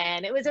team,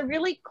 and it was a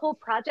really cool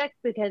project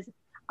because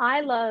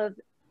I love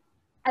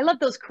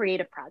those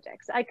creative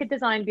projects. I could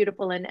design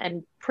beautiful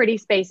and pretty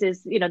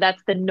spaces,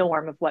 that's the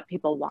norm of what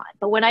people want.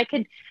 But when I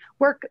could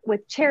work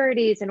with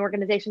charities and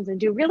organizations and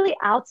do really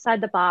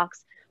outside the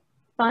box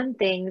fun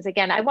things,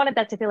 again, I wanted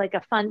that to feel like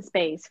a fun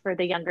space for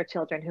the younger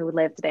children who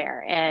lived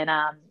there. And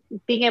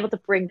being able to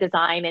bring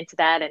design into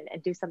that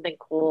and do something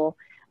cool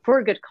for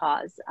a good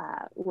cause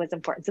was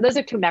important. So those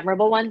are 2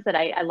 memorable ones that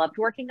I loved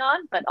working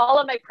on. But all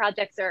of my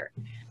projects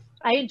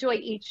I enjoy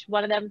each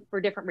one of them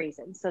for different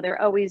reasons. So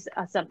they're always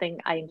something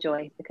I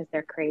enjoy because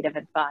they're creative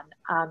and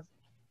fun.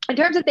 In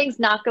terms of things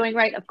not going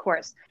right, of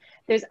course,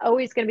 there's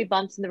always going to be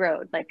bumps in the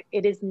road. Like,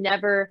 it is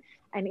never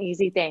an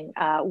easy thing.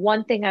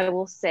 One thing I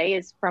will say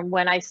is, from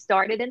when I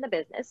started in the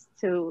business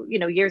to,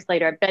 years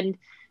later, I've been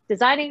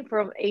designing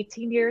for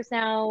 18 years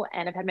now,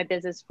 and I've had my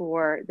business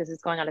this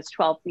is going on its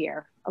 12th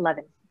year,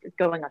 11,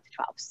 going on to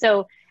 12.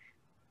 So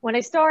when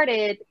I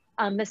started,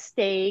 a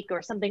mistake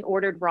or something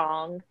ordered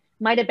wrong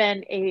might have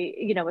been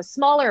a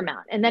smaller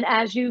amount. And then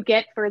as you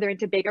get further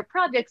into bigger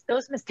projects,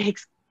 those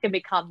mistakes can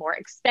become more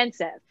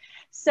expensive.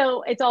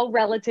 So it's all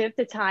relative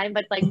to time,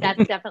 but like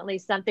that's definitely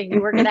something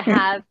you are going to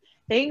have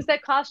things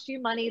that cost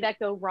you money that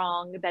go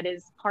wrong. That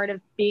is part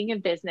of being in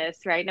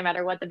business, right? No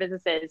matter what the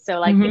business is. So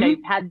like,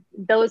 you've had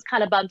those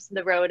kind of bumps in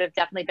the road have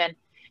definitely been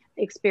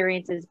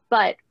experiences,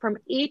 but from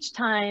each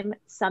time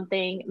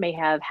something may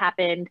have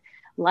happened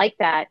like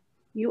that,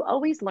 you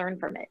always learn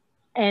from it.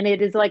 And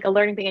it is like a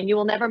learning thing, and you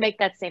will never make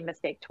that same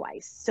mistake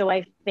twice. So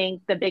I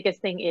think the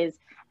biggest thing is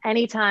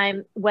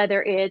anytime,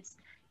 whether it's,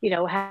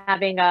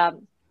 having a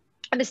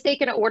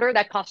mistake in an order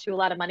that costs you a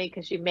lot of money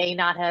because you may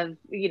not have,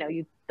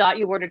 you thought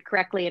you ordered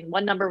correctly and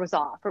one number was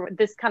off, or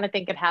this kind of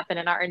thing could happen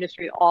in our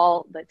industry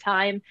all the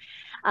time.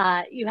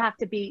 You have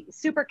to be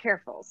super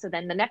careful. So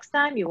then the next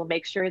time you will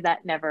make sure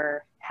that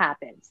never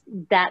happens,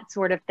 that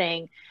sort of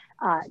thing.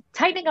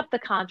 Tightening up the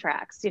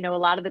contracts, a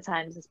lot of the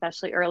times,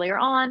 especially earlier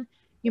on,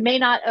 you may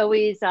not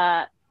always,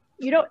 the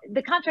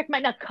contract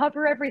might not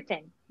cover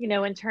everything,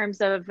 in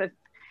terms of,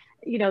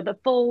 the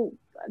full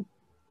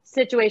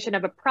situation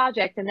of a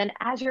project. And then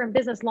as you're in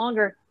business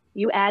longer,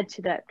 you add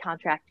to the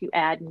contract, you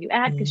add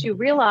because you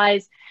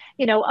realize,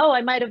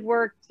 I might have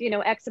worked,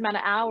 X amount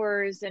of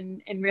hours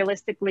and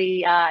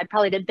realistically, I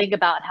probably didn't think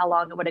about how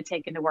long it would have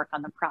taken to work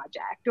on the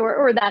project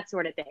or that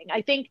sort of thing.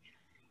 I think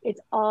it's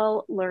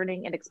all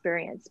learning and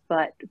experience.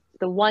 But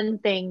the one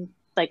thing,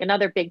 like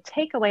another big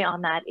takeaway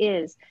on that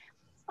is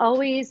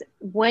always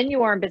when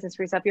you are in business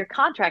for yourself, your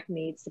contract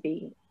needs to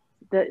be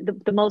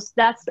the most,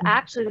 that's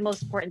actually the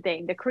most important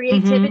thing. The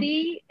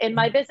creativity in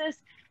my business,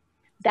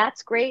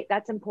 that's great.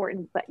 That's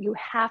important. But you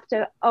have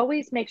to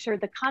always make sure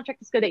the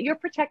contract is good, that you're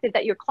protected,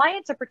 that your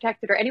clients are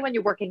protected, or anyone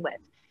you're working with.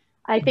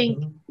 I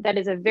think that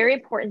is a very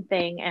important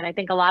thing. And I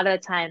think a lot of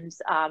the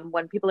times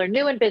when people are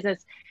new in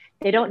business,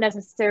 they don't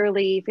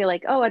necessarily feel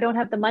like, oh, I don't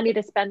have the money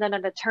to spend on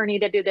an attorney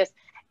to do this.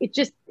 It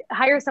just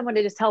hire someone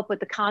to just help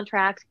with the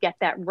contract, get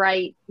that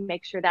right,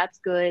 make sure that's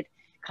good,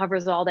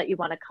 covers all that you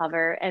want to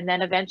cover. And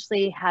then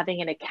eventually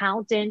having an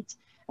accountant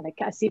and a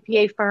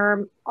CPA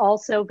firm,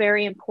 also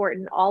very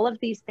important. All of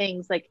these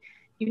things, like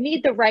you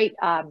need the right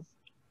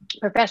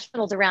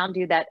professionals around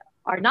you that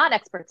are not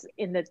experts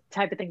in the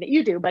type of thing that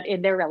you do, but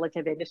in their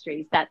relative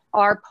industries that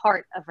are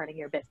part of running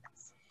your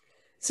business.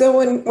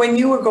 So when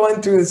you were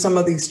going through some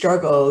of these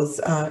struggles,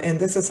 and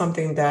this is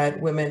something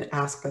that women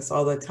ask us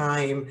all the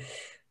time,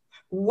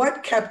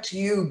 what kept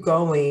you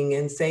going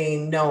and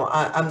saying, no,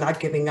 I'm not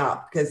giving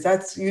up? Because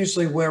that's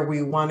usually where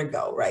we want to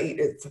go, right?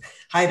 It's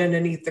hide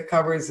underneath the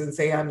covers and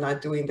say, I'm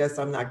not doing this.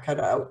 I'm not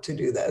cut out to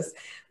do this.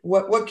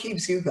 What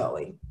keeps you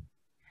going?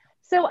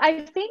 So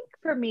I think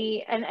for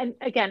me, and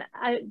again,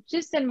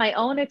 just in my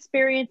own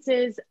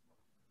experiences,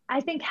 I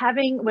think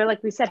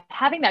like we said,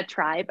 having that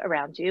tribe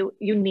around you,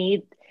 you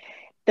need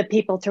the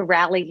people to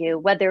rally you,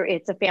 whether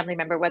it's a family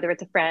member, whether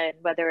it's a friend,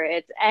 whether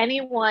it's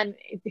anyone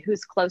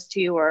who's close to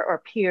you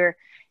or peer,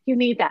 you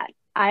need that.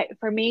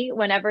 For me,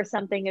 whenever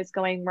something is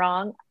going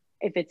wrong,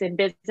 if it's in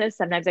business,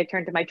 sometimes I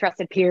turn to my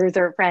trusted peers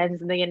or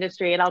friends in the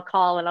industry and I'll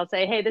call and I'll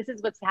say, hey, this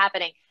is what's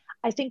happening.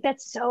 I think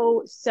that's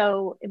so,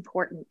 so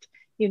important.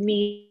 You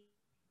need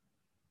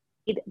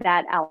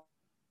that outlet.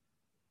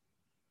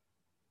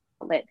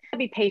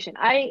 Be patient.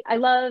 I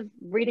love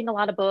reading a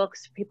lot of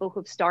books, people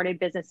who've started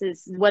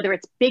businesses, whether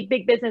it's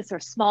big business or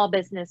small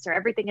business or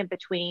everything in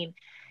between.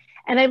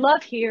 And I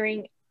love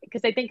hearing,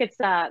 because I think it's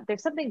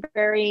there's something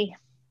very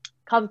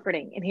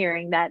comforting in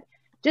hearing that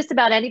just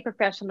about any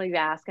professional you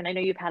ask, and I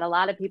know you've had a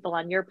lot of people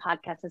on your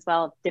podcast as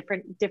well,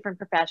 different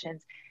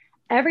professions.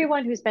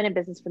 Everyone who's been in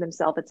business for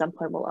themselves at some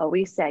point will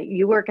always say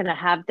you are going to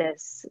have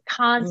this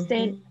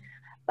constant,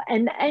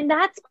 and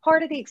that's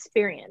part of the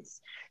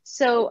experience.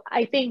 So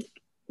I think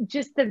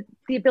just the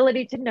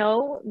ability to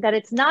know that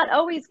it's not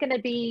always going to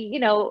be,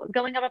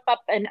 going up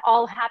and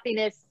all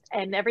happiness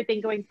and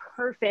everything going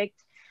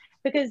perfect,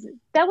 because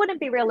that wouldn't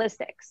be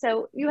realistic.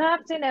 So you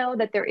have to know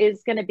that there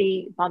is going to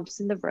be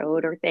bumps in the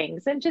road or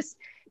things, and just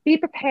be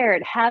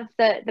prepared. Have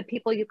the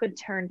people you could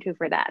turn to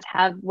for that.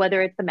 Have,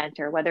 whether it's the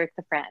mentor, whether it's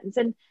the friends,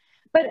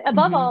 but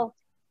above all,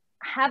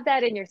 have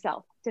that in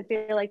yourself to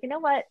feel like, you know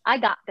what, I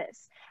got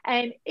this.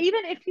 And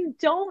even if you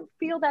don't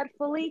feel that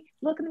fully,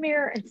 look in the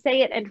mirror and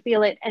say it and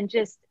feel it, and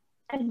just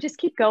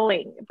keep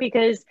going.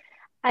 Because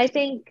I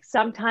think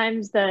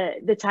sometimes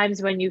the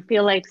times when you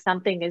feel like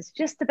something is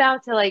just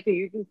about to, like,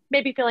 you're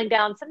maybe feeling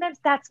down, sometimes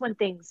that's when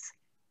things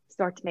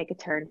start to make a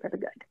turn for the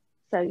good.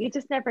 So you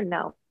just never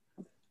know.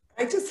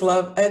 I just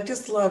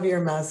love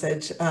your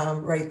message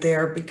right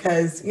there,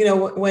 because,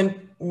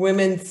 when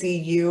women see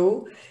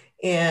you,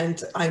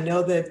 and I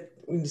know that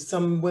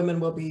some women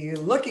will be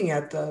looking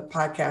at the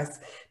podcast,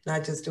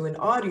 not just doing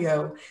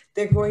audio,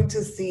 they're going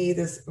to see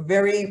this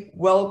very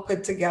well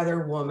put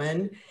together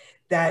woman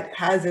that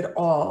has it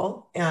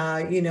all,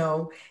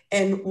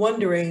 and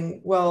wondering,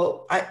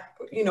 well, I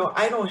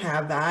don't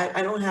have that.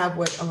 I don't have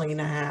what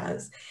Alena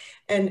has.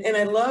 And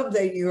I love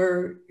that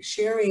you're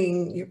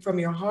sharing from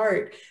your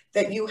heart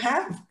that you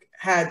have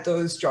had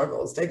those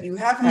struggles, that you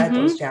have had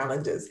those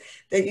challenges,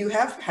 that you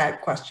have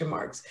had question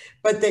marks,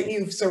 but that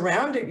you've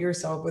surrounded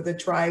yourself with a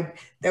tribe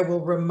that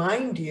will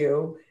remind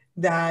you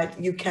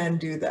that you can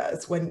do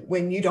this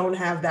when you don't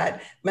have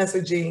that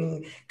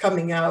messaging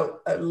coming out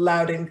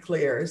loud and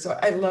clear. So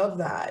I love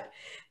that.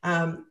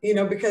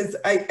 Because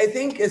I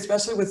think,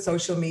 especially with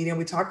social media, and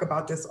we talk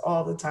about this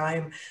all the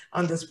time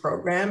on this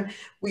program,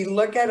 we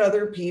look at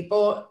other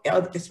people,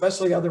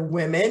 especially other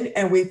women,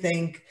 and we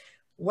think,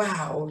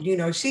 wow,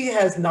 she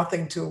has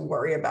nothing to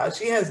worry about.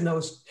 She has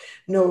no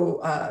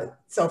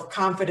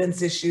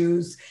self-confidence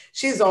issues.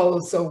 She's all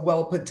so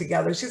well put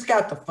together. She's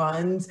got the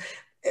funds.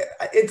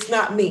 It's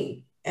not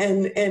me.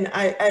 And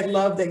I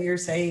love that you're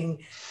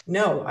saying,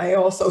 no, I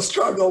also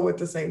struggle with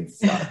the same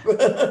stuff.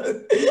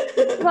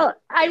 Well,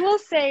 I will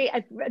say,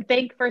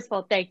 first of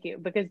all, thank you,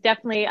 because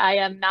definitely I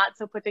am not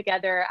so put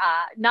together,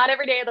 not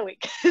every day of the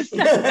week.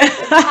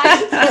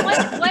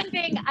 One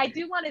thing I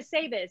do want to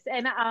say this,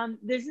 and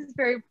this is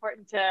very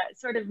important to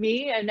sort of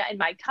me and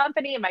my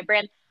company and my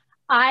brand.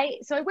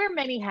 So I wear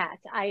many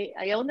hats.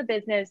 I own the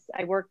business.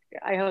 I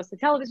host a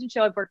television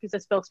show. I've worked as a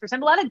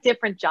spokesperson, a lot of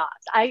different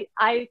jobs.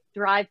 I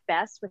thrive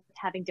best with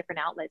having different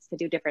outlets to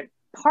do different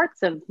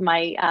parts of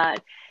my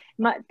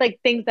like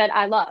things that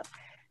I love.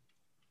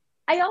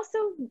 I also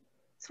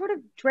sort of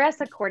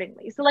dress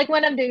accordingly. So like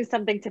when I'm doing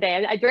something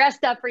today, I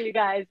dressed up for you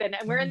guys and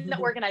we're in the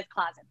organized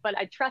closet, but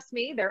trust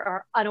me, there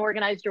are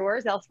unorganized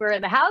drawers elsewhere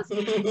in the house.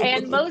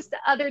 And most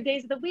other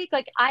days of the week,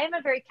 like I am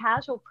a very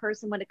casual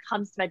person when it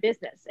comes to my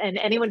business, and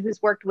anyone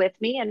who's worked with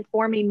me and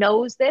for me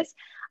knows this.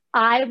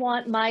 I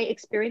want my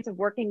experience of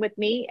working with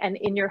me and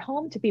in your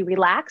home to be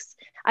relaxed.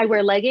 I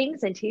wear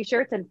leggings and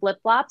t-shirts and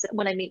flip-flops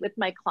when I meet with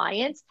my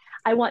clients.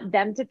 I want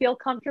them to feel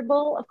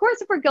comfortable. Of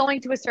course, if we're going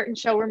to a certain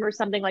showroom or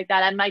something like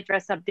that, I might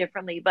dress up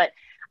differently, but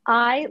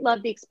I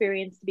love the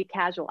experience to be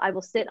casual. I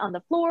will sit on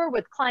the floor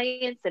with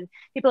clients and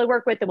people I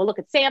work with, and we'll look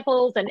at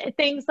samples and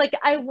things. Like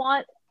I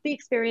want the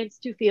experience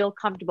to feel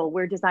comfortable.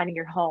 We're designing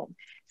your home.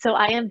 So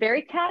I am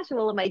very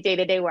casual in my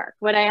day-to-day work.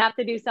 When I have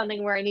to do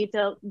something where I need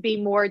to be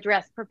more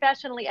dressed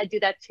professionally, I do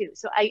that too.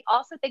 So I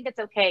also think it's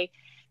okay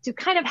to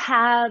kind of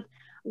have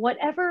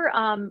whatever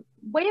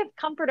way of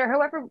comfort, or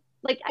however,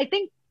 like I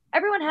think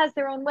everyone has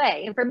their own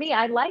way. And for me,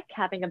 I like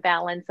having a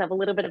balance of a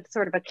little bit of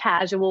sort of a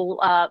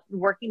casual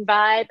working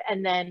vibe,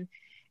 and then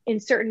in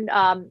certain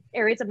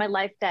areas of my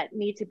life that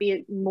need to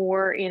be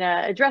more in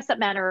a dress-up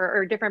manner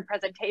or a different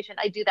presentation,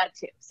 I do that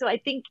too. So I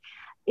think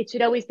it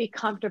should always be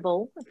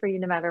comfortable for you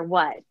no matter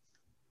what.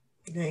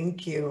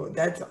 Thank you.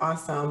 That's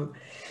awesome.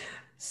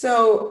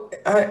 So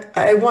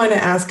I want to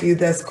ask you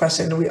this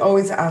question. We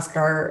always ask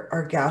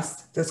our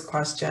guests this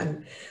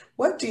question.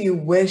 What do you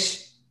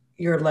wish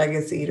your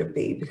legacy to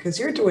be? Because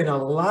you're doing a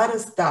lot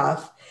of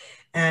stuff.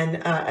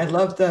 And I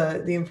love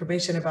the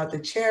information about the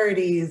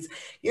charities.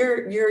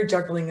 You're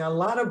juggling a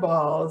lot of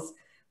balls.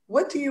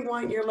 What do you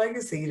want your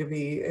legacy to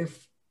be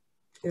if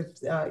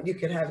you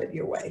could have it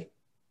your way?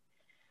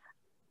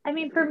 I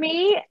mean, for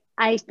me,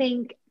 I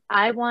think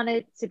I want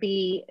it to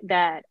be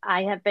that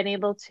I have been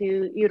able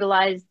to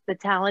utilize the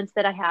talents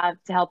that I have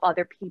to help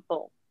other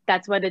people.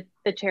 That's why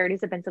the charities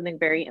have been something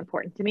very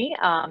important to me.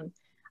 I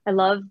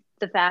love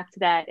the fact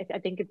that I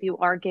think if you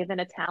are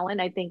given a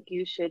talent, I think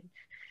you should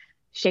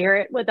share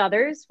it with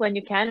others when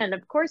you can. And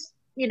of course,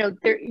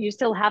 you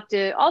still have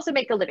to also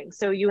make a living.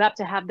 So you have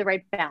to have the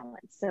right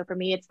balance. So for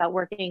me, it's about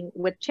working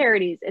with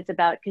charities. It's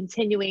about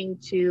continuing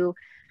to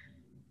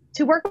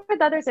work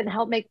with others and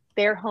help make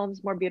their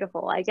homes more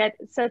beautiful. I get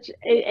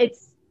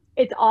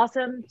it's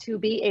awesome to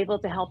be able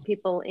to help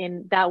people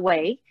in that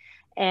way.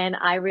 And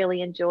I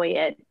really enjoy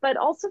it. But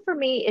also for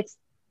me,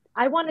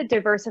 I want to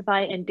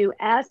diversify and do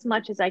as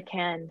much as I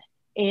can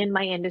in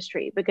my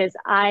industry, because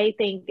I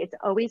think it's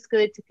always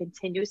good to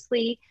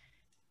continuously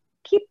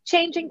keep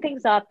changing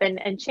things up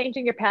and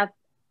changing your path,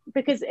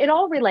 because it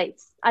all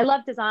relates. I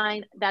love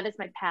design. That is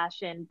my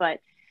passion, but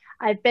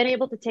I've been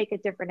able to take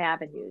it different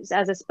avenues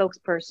as a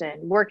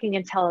spokesperson, working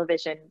in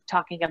television,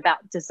 talking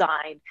about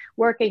design,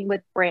 working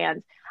with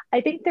brands.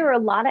 I think there are a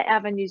lot of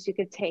avenues you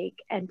could take.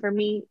 And for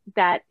me,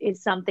 that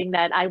is something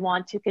that I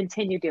want to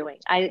continue doing.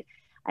 I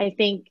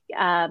think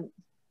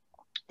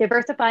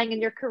diversifying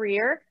in your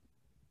career,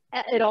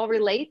 it all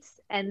relates.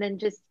 And then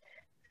just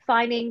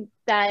finding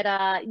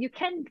that you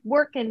can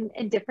work in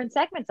different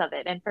segments of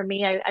it. And for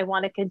me, I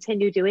want to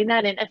continue doing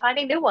that and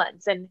finding new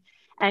ones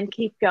and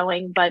keep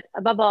going. But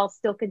above all,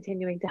 still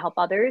continuing to help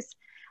others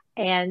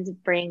and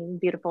bring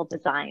beautiful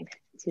design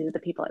to the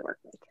people I work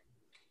with.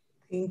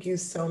 Thank you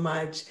so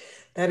much.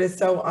 That is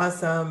so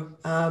awesome.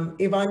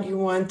 Yvonne, you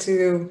want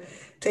to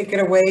take it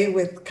away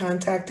with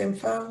contact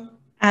info?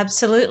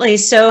 Absolutely.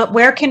 So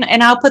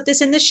and I'll put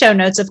this in the show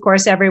notes, of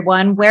course,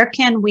 everyone, where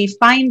can we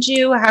find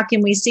you? How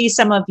can we see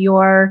some of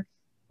your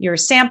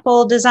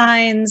sample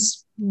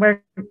designs?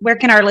 Where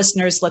can our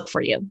listeners look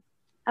for you?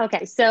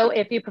 Okay. So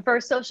if you prefer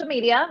social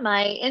media,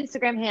 my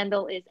Instagram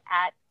handle is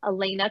at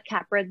Alena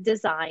Capra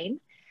Design.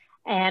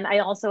 And I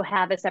also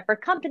have a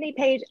separate company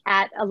page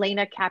at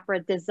Alena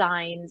Capra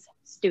Designs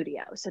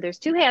Studio. So there's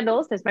 2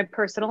 handles. There's my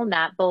personal and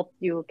that. Both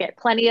you get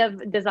plenty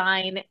of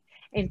design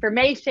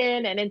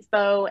information and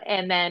inspo.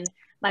 And then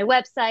my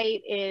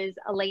website is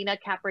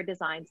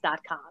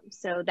alenacapradesigns.com.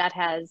 So that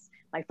has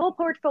my full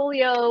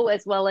portfolio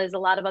as well as a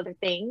lot of other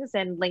things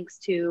and links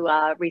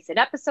to recent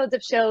episodes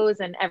of shows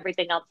and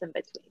everything else in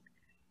between.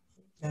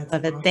 That's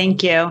Love it. Awesome.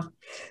 Thank you.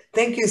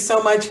 Thank you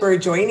so much for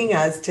joining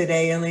us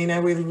today,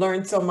 Alena. We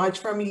learned so much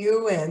from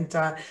you, and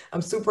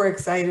I'm super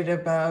excited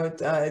about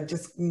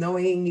just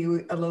knowing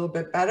you a little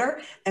bit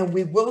better. And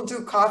we will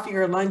do coffee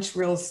or lunch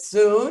real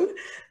soon,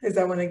 because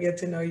I want to get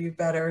to know you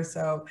better.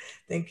 So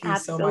thank you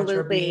so much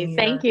for being here.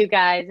 Thank you,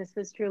 guys. This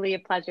was truly a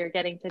pleasure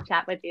getting to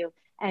chat with you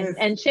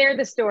and share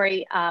the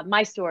story,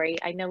 my story.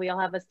 I know we all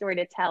have a story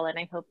to tell, and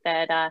I hope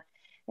that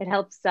it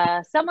helps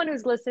someone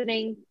who's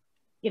listening,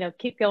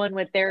 keep going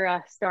with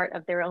their start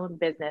of their own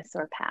business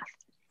or path.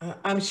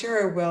 I'm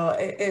sure it will.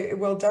 It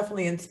will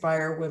definitely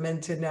inspire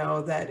women to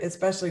know that,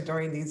 especially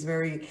during these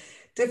very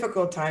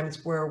difficult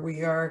times where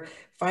we are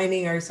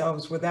finding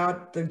ourselves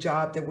without the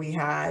job that we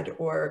had,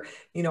 or,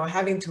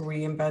 having to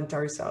reinvent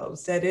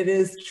ourselves, that it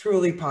is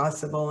truly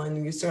possible.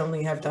 And you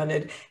certainly have done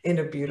it in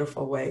a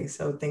beautiful way.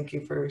 So thank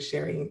you for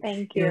sharing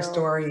your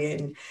story.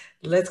 And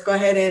let's go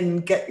ahead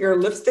and get your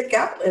lipstick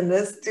out and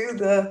let's do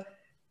the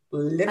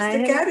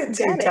lipstick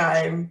attitude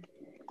time.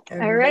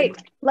 All right.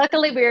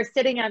 Luckily, we are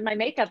sitting on my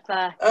makeup.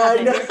 No.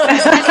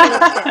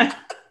 I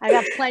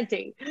have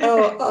plenty.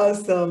 Oh,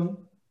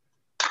 awesome.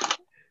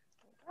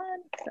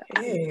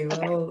 Okay,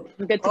 well,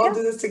 I'll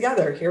do this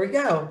together. Here we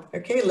go.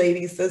 Okay,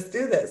 ladies, let's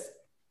do this.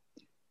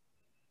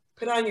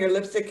 Put on your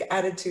lipstick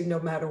attitude no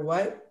matter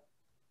what.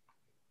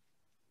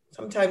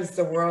 Sometimes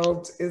the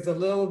world is a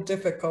little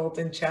difficult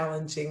and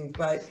challenging,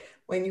 but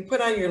when you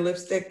put on your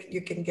lipstick,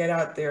 you can get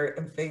out there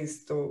and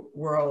face the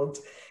world.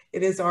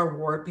 It is our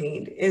war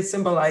paint. It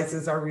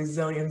symbolizes our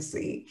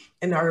resiliency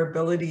and our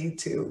ability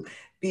to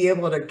be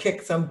able to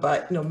kick some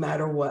butt no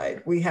matter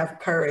what. We have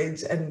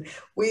courage and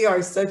we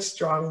are such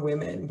strong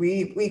women.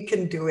 We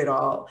can do it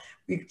all.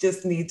 We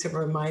just need to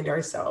remind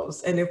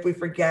ourselves. And if we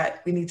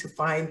forget, we need to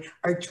find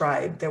our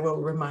tribe that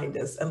will remind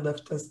us and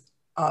lift us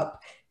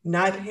up.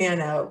 Not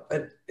hand out,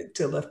 but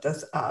to lift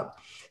us up.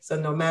 So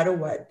no matter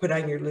what, put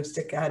on your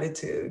lipstick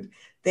attitude.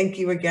 Thank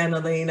you again,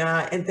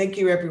 Alena. And thank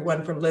you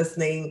everyone for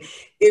listening.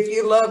 If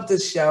you love the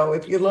show,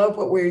 if you love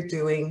what we're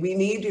doing, we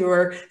need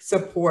your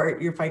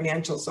support, your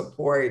financial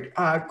support.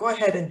 Go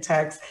ahead and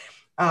text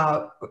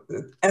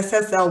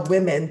SSL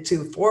Women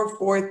to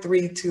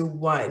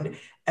 44321.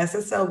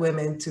 SSL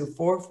Women to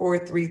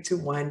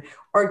 44321,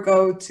 or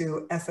go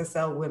to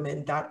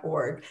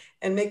sslwomen.org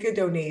and make a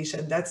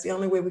donation. That's the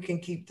only way we can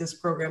keep this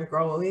program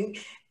growing,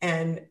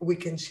 and we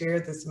can share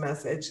this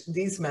message,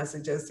 these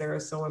messages that are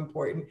so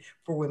important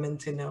for women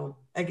to know.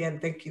 Again,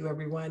 thank you,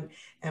 everyone,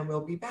 and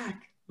we'll be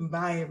back.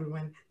 Bye,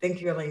 everyone.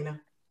 Thank you, Alena.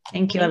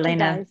 Thank you,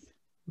 Alena.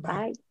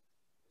 Bye.